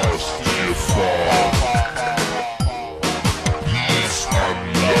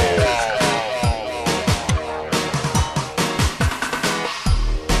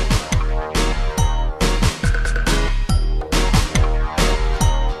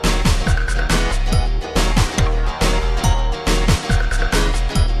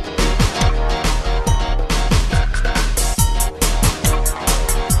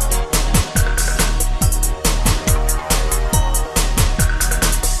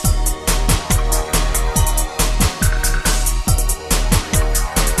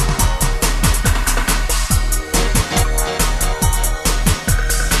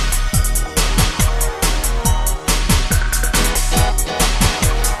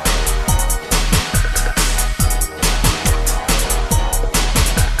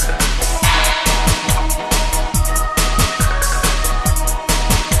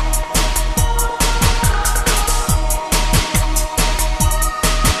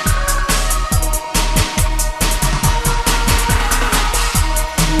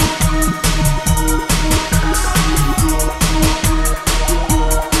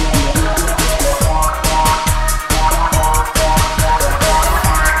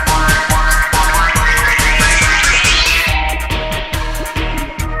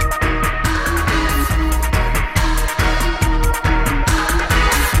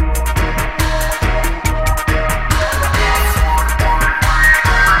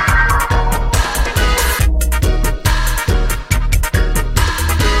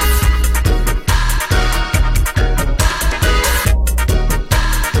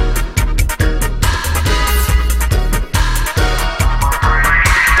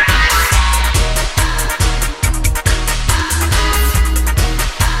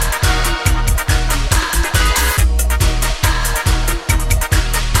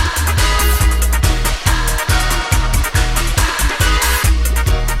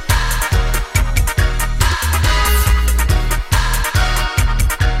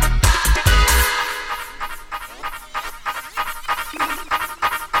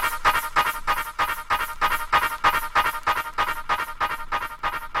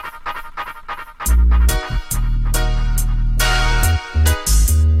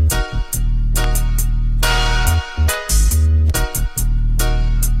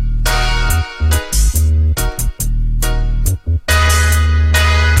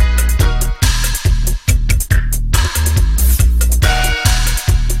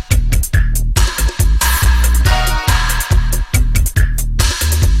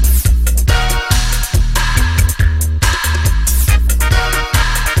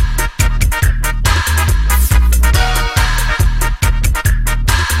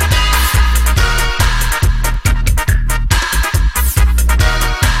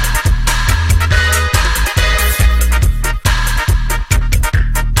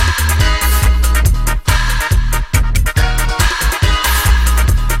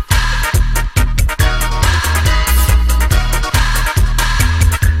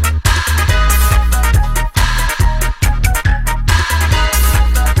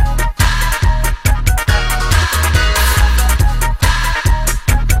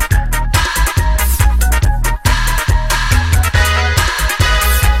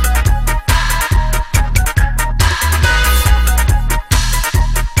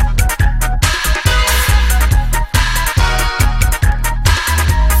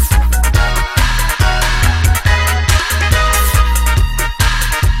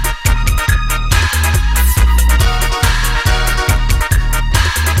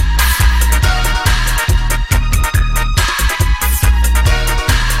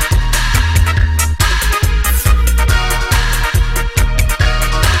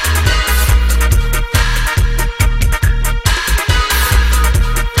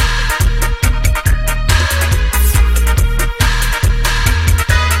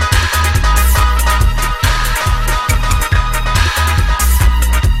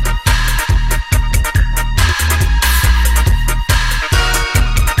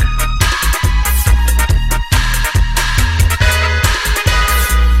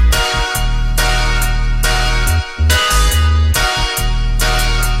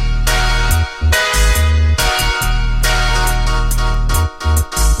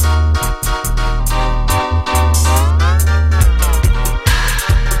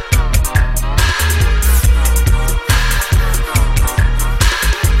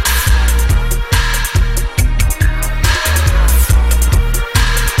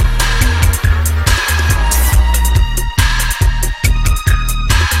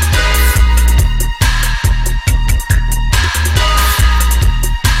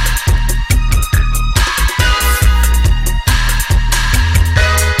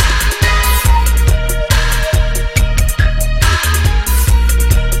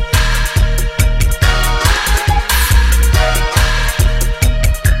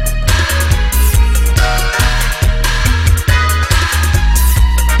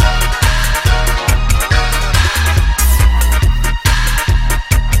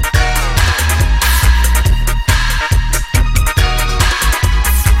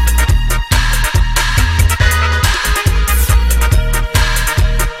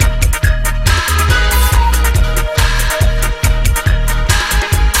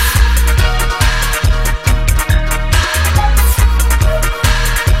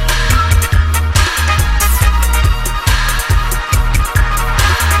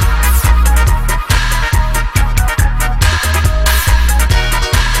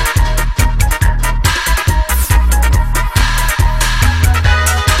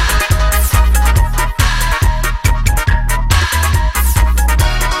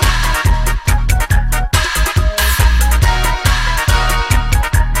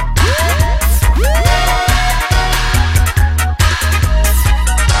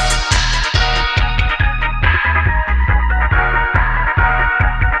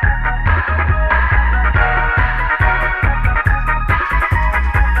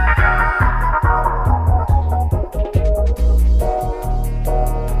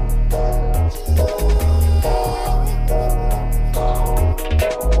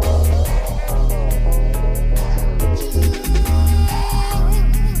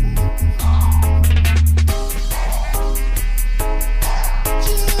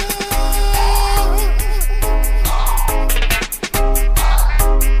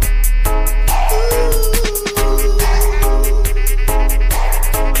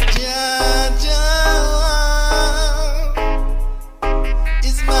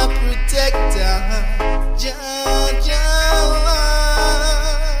 protector. Jah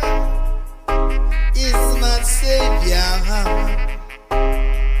is my savior.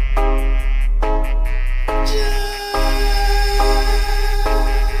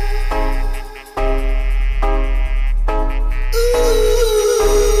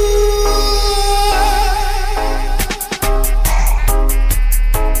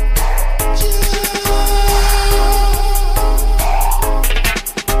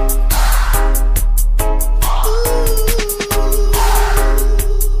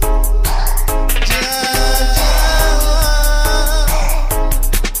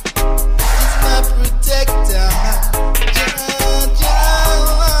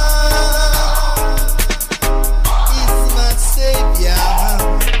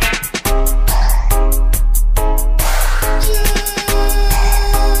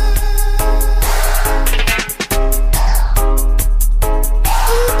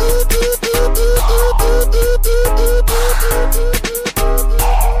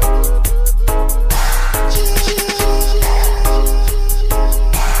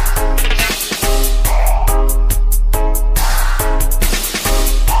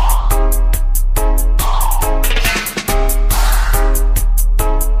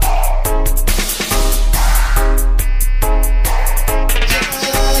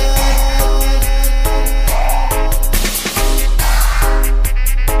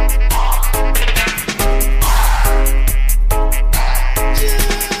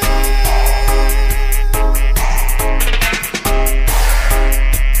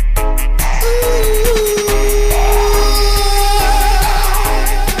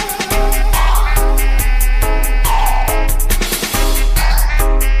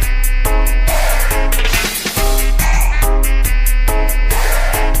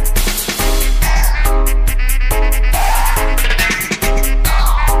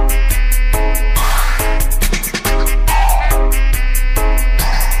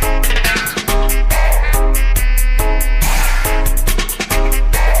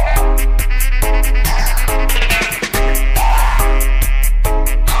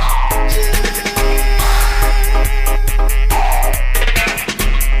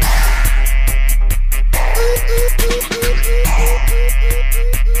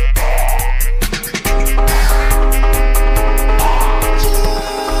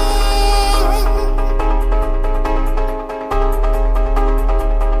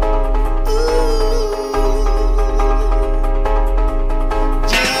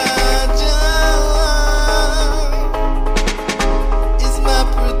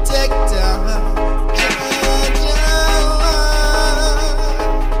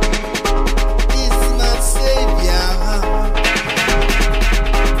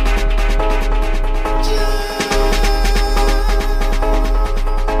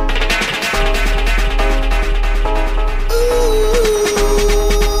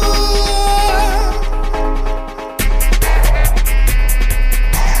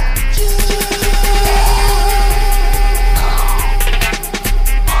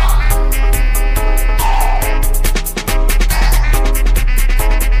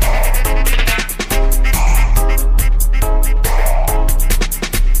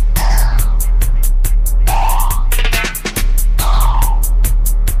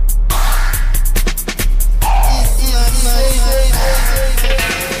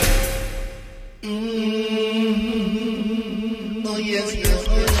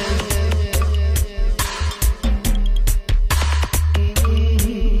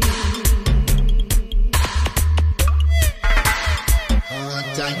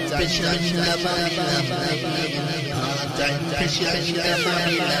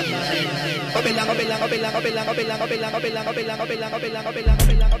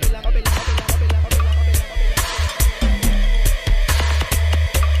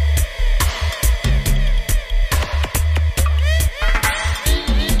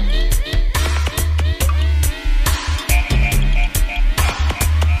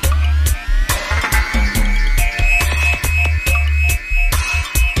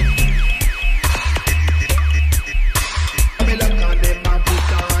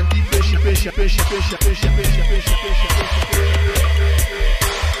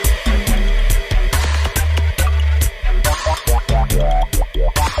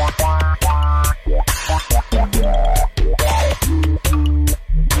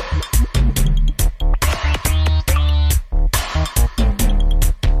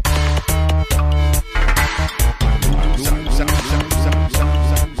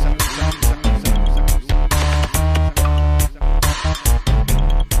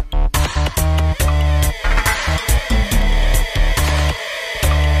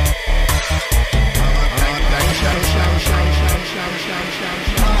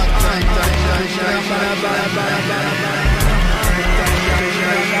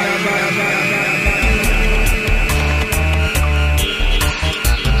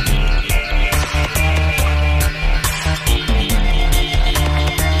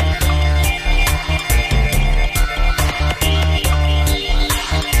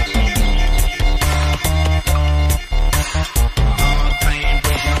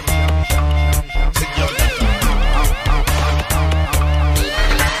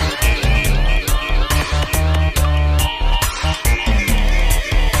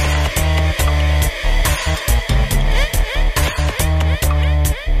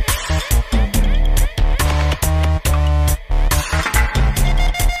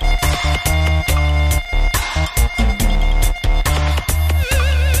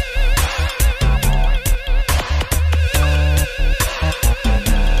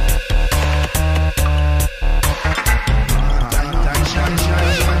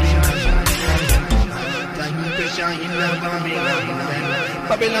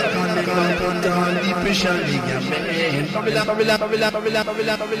 officially a man.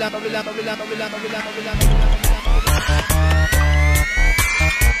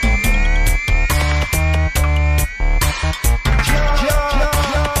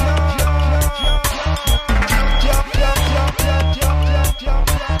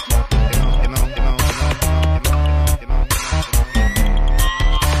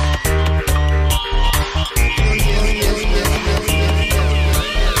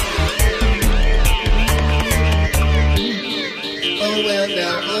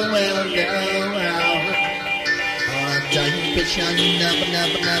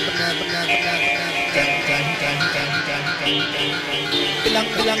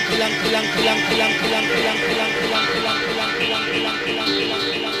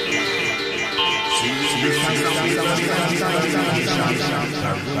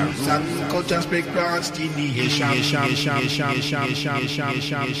 Culture speak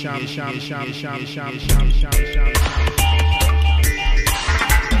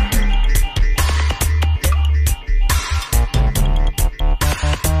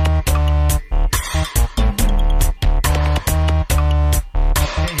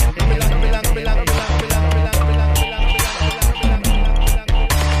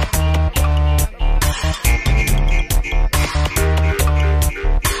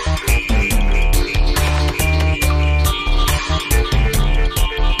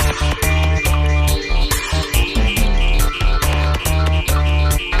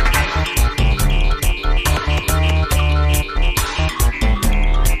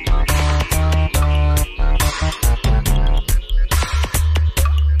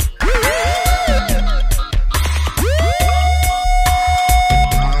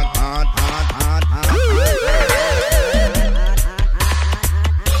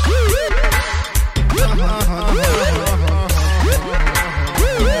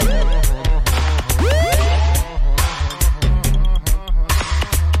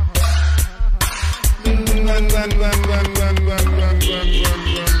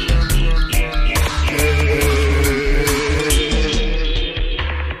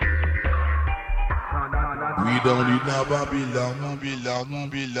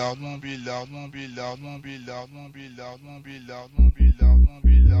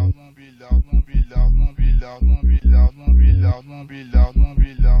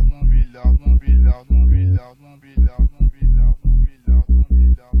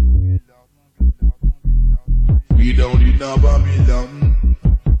We don't need no Babylon.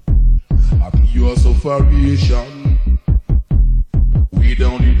 A pure sufferation. We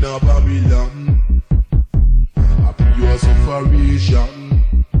don't need no Babylon. A pure sufferation.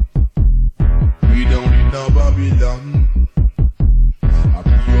 We don't need no Babylon. A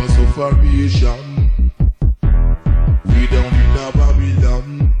pure sufferation. We don't need no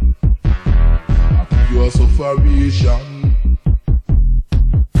Babylon. A pure sufferation.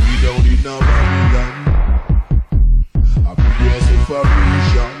 We don't need no Babylon. A pure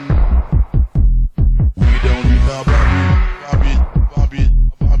sufferation. We don't need no Babylon.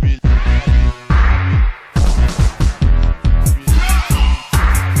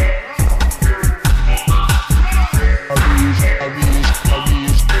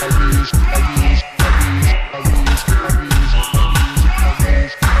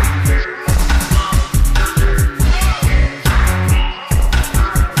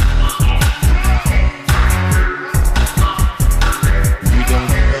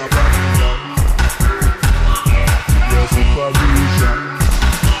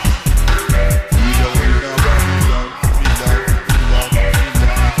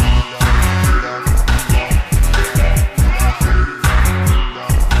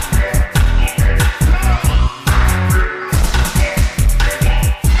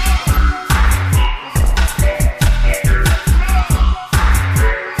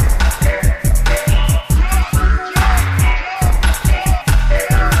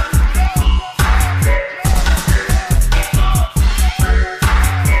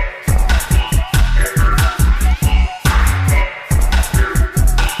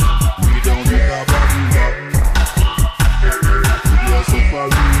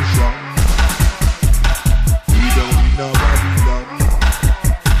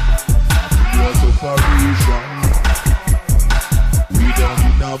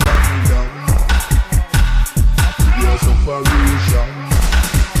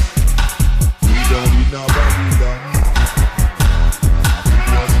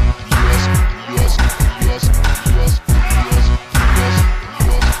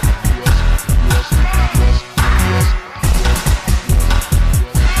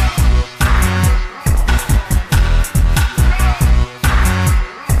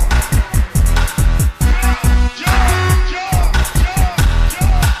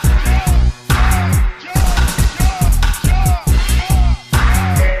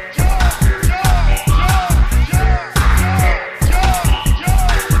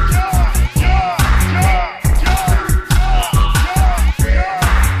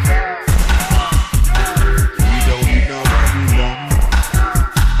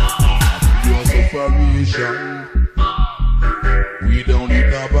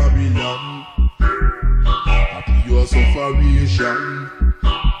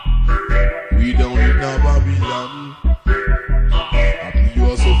 Babylon. Happy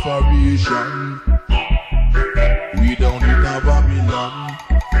your sufferation. We down in a Babylon.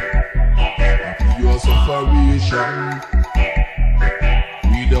 Happy your sufferation.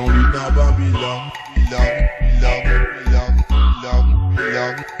 We down in a Babylon.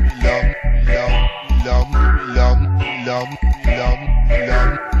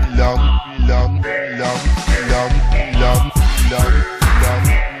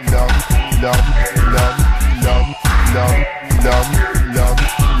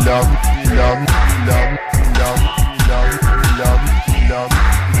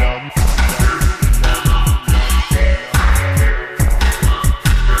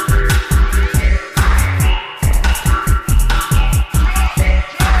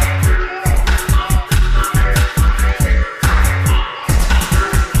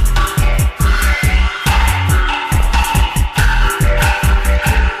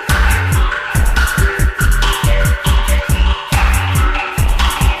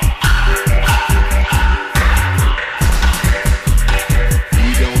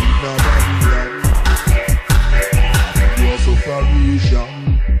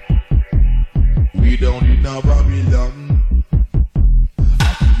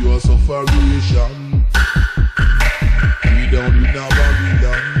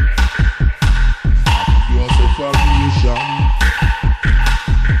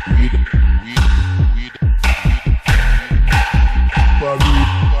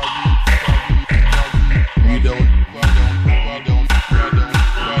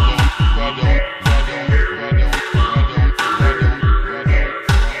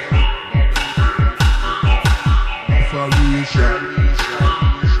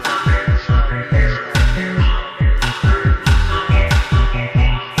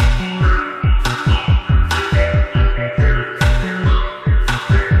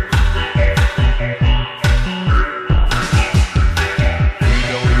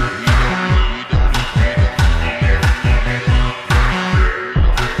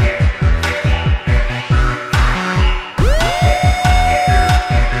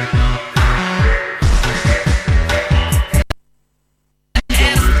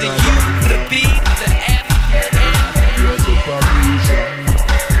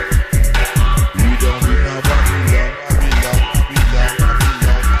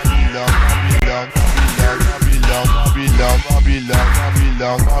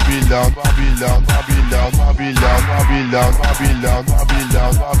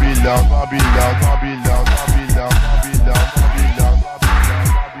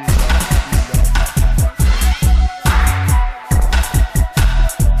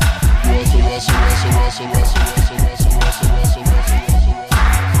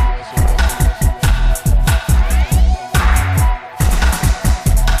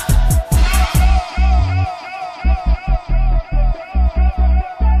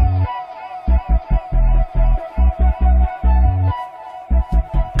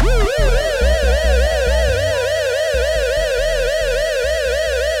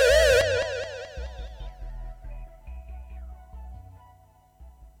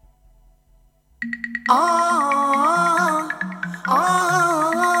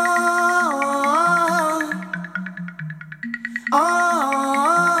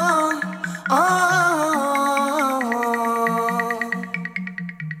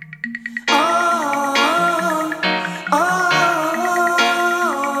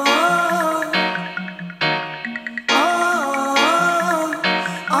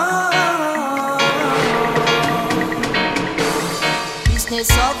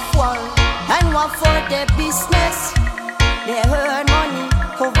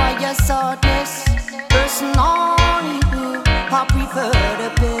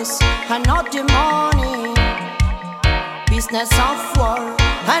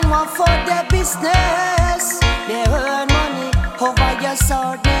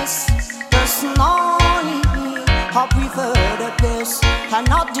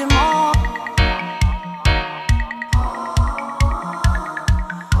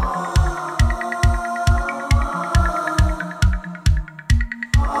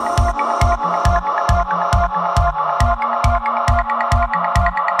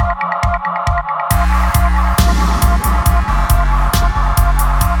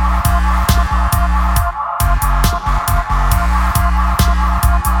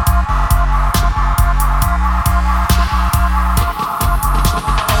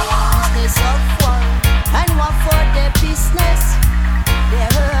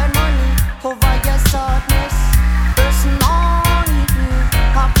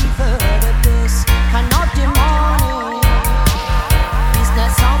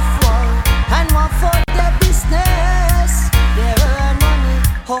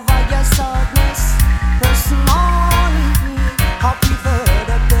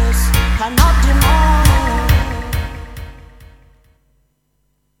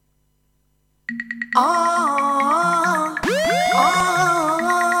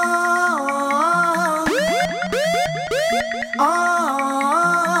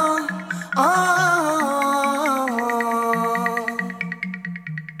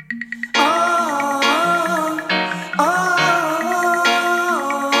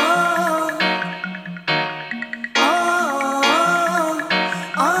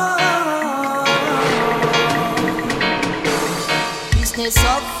 Business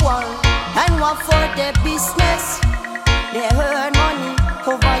of war and war for the business. They earn money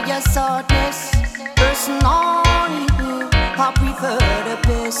over your sadness. Personally, I prefer the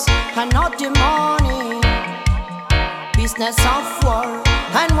peace and not the money. Business of war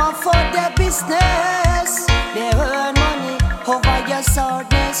and war for the business. They earn money over your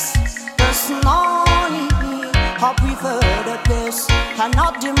sadness. Personally, I prefer the peace and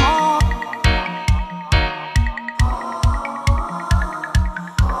not the money.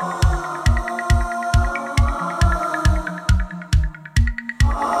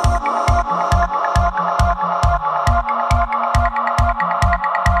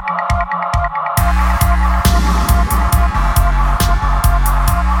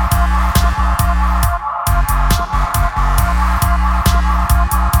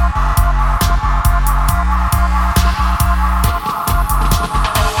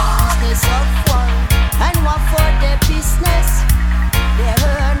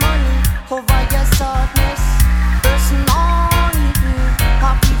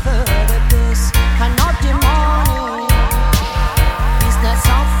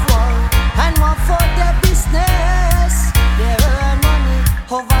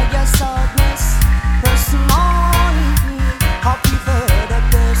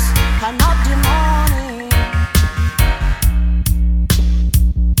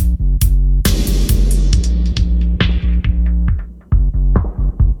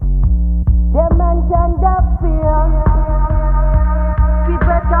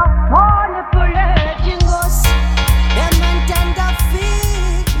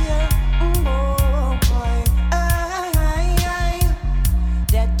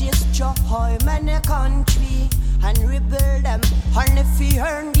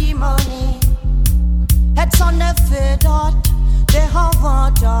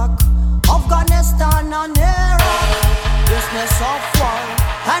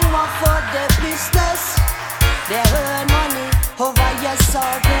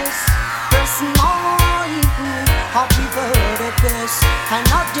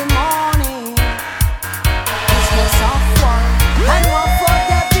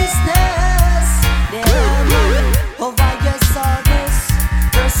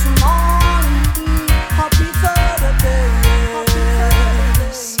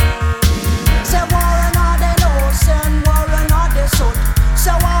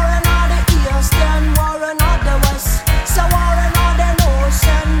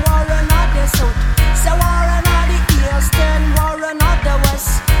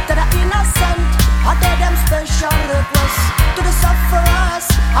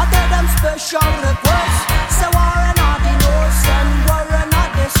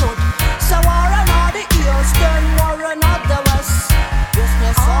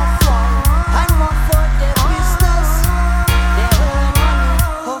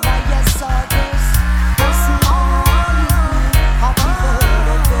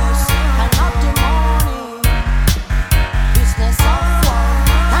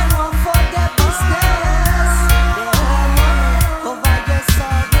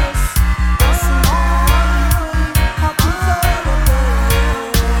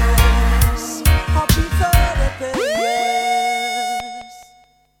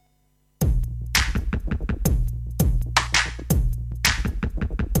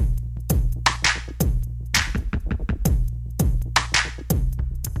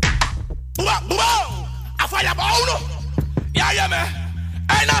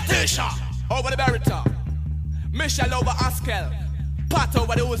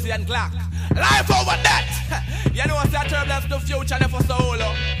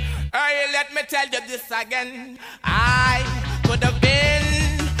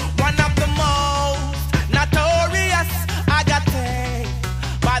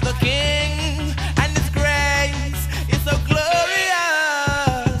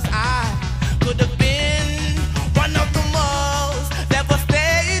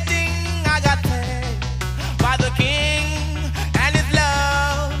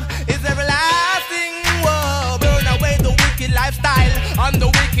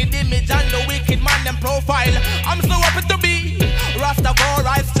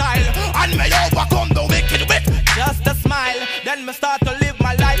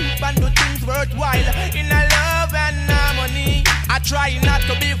 try not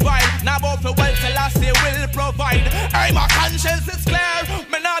to be vile. Now both the well till I say will provide. Hey, my conscience is clear.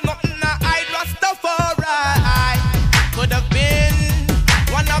 Me not nothing I hide. Rastafari could have been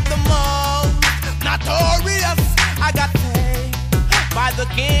one of the most notorious. I got paid by the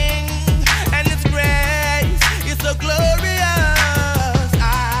King, and His grace is so glorious.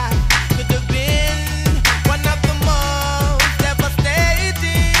 I could have been one of the most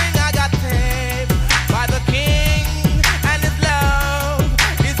devastating. I got paid by the King, and His love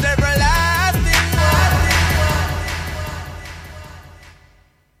is everlasting.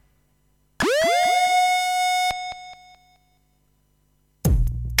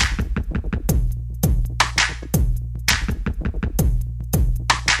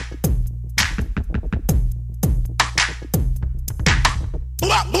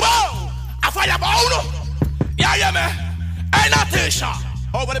 A fire bound. Yeah, man. Hey, Natasha.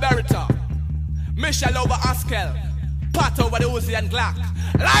 Over the Berita. Michelle over Askel. Pat over the Uzi and Glock.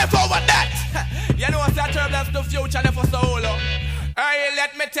 Life over that. You know what's that turbulence the future never solo. Hey,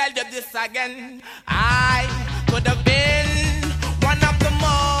 let me tell you this again. I could have been one of the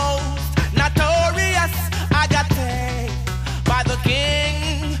most notorious. I got paid by the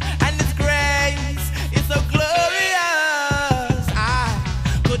King, and His grace is so glorious. I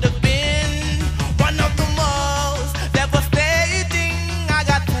could have been one of the most devastating. I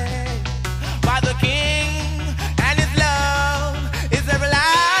got paid by the King, and His love is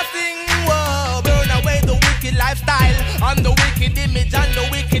everlasting. Whoa, burn away the wicked lifestyle, and the wicked image, and the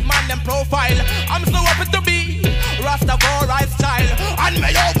wicked man and profile. I'm so happy to be Rastafari's child, and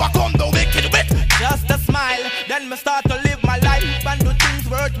may overcome the wicked with just a smile. Then me start to live my life and do things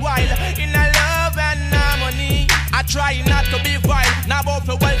worthwhile in a love and harmony. I try not to be vile. Now both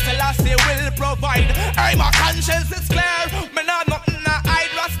the well till I say will provide. Hey, my conscience is clear. Me not nothing I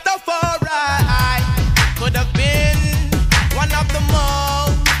hide. Rastafari could have been one of the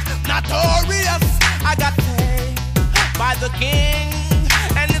most notorious. I got paid by the King,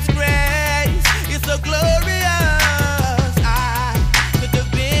 and His grace is so glorious. I could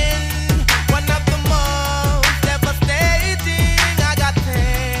have been one of the most devastating. I got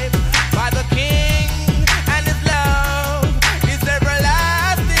paid by the King, and His love is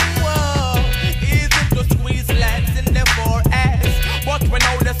everlasting. Whoa, easy to squeeze legs in the 4S, but we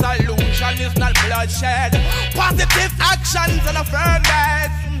know the solution is not bloodshed. Positive actions and a firm bed.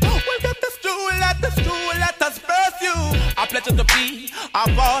 We'll get the stool, let us pursue. A pleasure to be a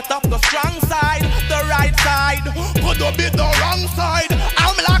part of the strong side, the right side, could be the wrong side.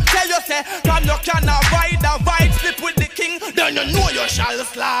 I'm like tell you say, come you can avoid the vibe, slip with the King, then you know you shall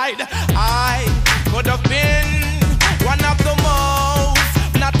slide. I could have been one of the most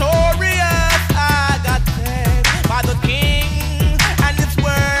notorious. I got paid by the King, and His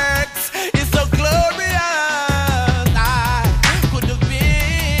works is so glorious. I could have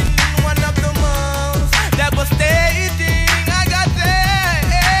been one of the most devastating. I got paid.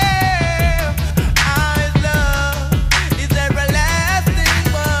 His love is everlasting.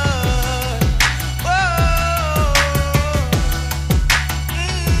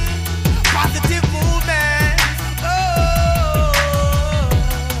 Positive movement.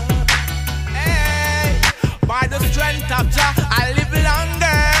 By the strength of Jah, I live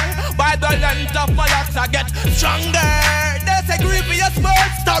longer. By the length of my locks, I get stronger. They say grievous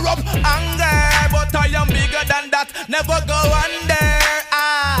words stir up anger, but I am bigger than that, never go under.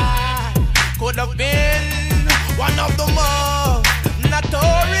 I could have been one of the most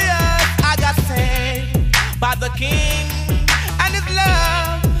notorious. I got saved by the King, and His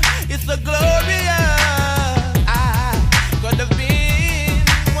love is so glorious. I could have been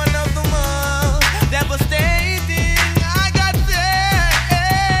one of the most devastating. I got saved.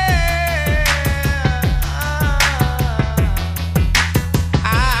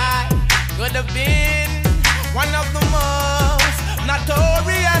 I could have been one of the most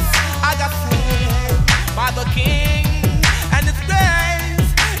notorious. I got saved by the King, and His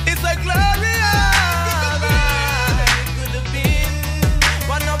grace is so glorious. I could have been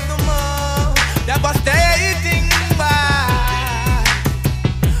one of the most devastating.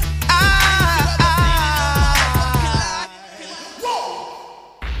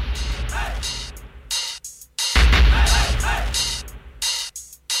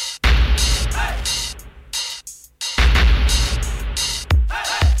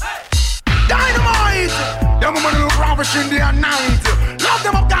 Dynamite! Them women look rubbish in the night. Love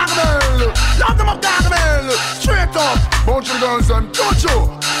them up, Gargamel! Love them up, Gargamel! Straight up! Bunch of girls and touch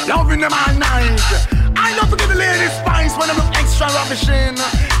you! Loving them all night. I love to give the ladies spice when they look extra ravishing.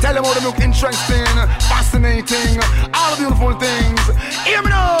 Tell them how they look interesting, fascinating, all the beautiful things. Hear me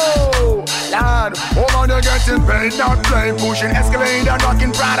now! Lad, over there get getting paid, not playing, pushing Escalade and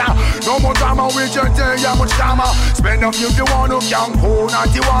rocking Prada. No more drama with your day, how much drama. Spend up if you wanna, can't go,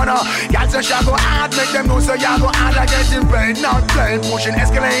 not you wanna. Y'all say shall go hard, make them know so y'all go hard. Getting paid, not playing, pushing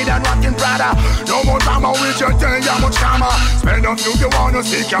Escalade and rocking Prada. No more drama with your day, how much drama. Spend up if you wanna,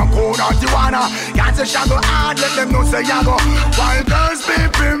 see can't go, not you wanna. Y'all say shall go hard, let them know so y'all go. While girls be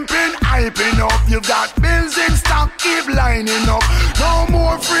pimping, hyping up, you got bills in stock, keep lining up. No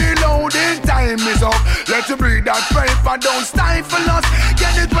more freeloading, time is up. Let you breathe that paper, don't stifle us.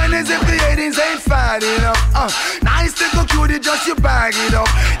 Get the 20s if the 80s ain't fat enough. Nice little cutie, just you bag it up.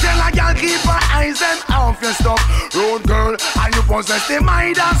 Tell a girl keep her eyes them off your stuff. Road girl, and you possess the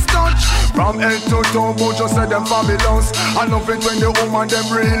Midas touch. From head to toe, but just say them fabulous. I love it when the woman them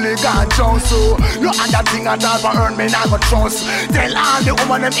really got just. So no other thing at all for earn me not go trust. Tell all the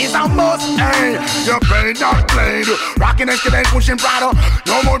woman them is a must. Hey, you paid not played. Rocking Escalade, pushing Prada.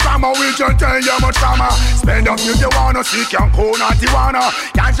 No more drama, we just tell you much drama. Spend up if you wanna, see can't go, not you wanna.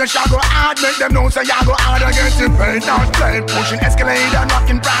 Can't just shall go hard, make them know say you go hard. Getting paid not played, pushing Escalade and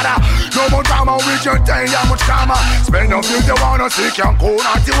rocking Prada. No more drama, we just tell you much drama. Spend up if you wanna, see can't go,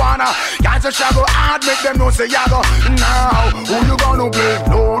 not you wanna. Can't just shall go hard, make them know say you go. Now, who you gonna blame?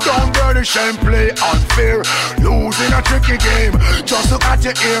 No, don't dirty shame, play unfair. Losing a tricky game. Just look at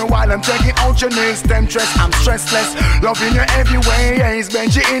your ear while I'm checking out your nails. Temptress, I'm stressless. Loving you every way, Ace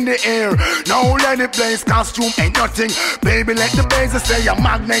Benji in the air. Now let it blaze, costume ain't nothing. Baby, let the bases say a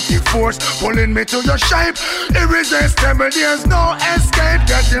magnetic force pulling me to your shape. Irresistible, there's no escape.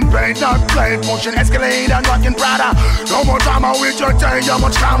 Getting paid, not played. Motion Escalade and rocking Prada. No more drama with your day, how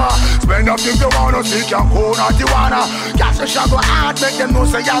much drama. Spend up if you wanna, see can't go, not you wanna. Gas the shall go hard, make them know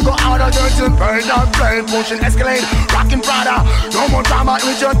say you go out. Getting paid, not played. Motion Escalade, rocking Prada. No more drama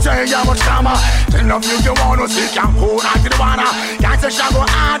with your day, how much drama. Spend up if you wanna, see can't go, not you wanna. Gas the shall go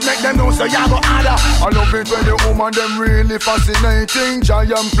hard, make them know say you go harder. I love it when the woman them really fascinating.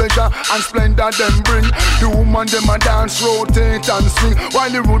 Giant pleasure and splendor them bring. The woman them a dance, rotate and swing, while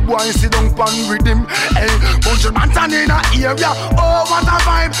the rude boy sit down pan with him. Hey, bunch of man in a area, oh what a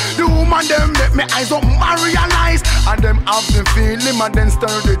vibe. The woman them make me eyes up and realize. And them have the feeling and then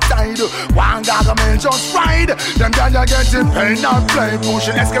stir the tide. One gargamel just ride. Them guys are getting paid, not play.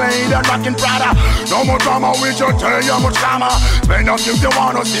 Pushing Escalade and rocking Prada. No more drama, we just tell you how much drama. Spend up if you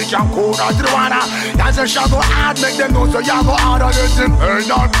wanna, see can't go, not you wanna. Guys a shall go hard, make them know so you go harder. Getting paid,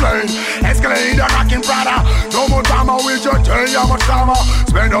 not playing. Escalade and rocking Prada. No more drama, we just tell you how much drama.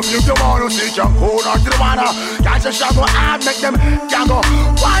 Spend up if you wanna, see can't go, not you wanna. Guys a shall go hard, make them go.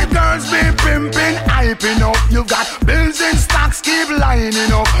 Why girls be pimping, hyping up? You got bills in stocks, keep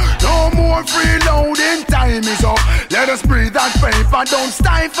lining up. No more freeloading, time is up. Let us breathe that paper, don't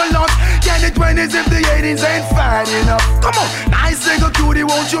stifle us. Get the 20s if the 80s ain't fat enough. Come on, nice little cutie,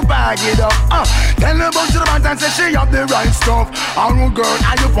 won't you bag it up? Tell her about the man and say she have the right stuff. Our girl,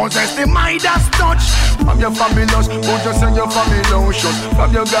 and you possess the Midas touch. From your fabulous, would you say you're fabulous?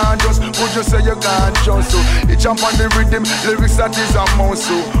 From your gorgeous, would you say you're gorgeous? So it jump on the rhythm, lyrics that is a must.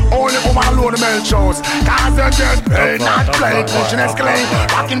 So only woman alone the male chose. Cause they get paid, not play. Pushing Escalade,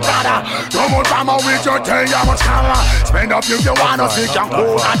 rocking Prada. No more drama, we just tell you how much karma. Spend up if you wanna, see can't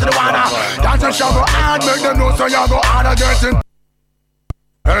go, not to the wanna. Dance and shovel hard, make them know so you go harder getting.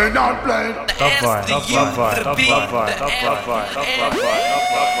 Hey, not play. Dubvine, Dubvine, Dubvine, Dubvine, Dubvine. Dubvine.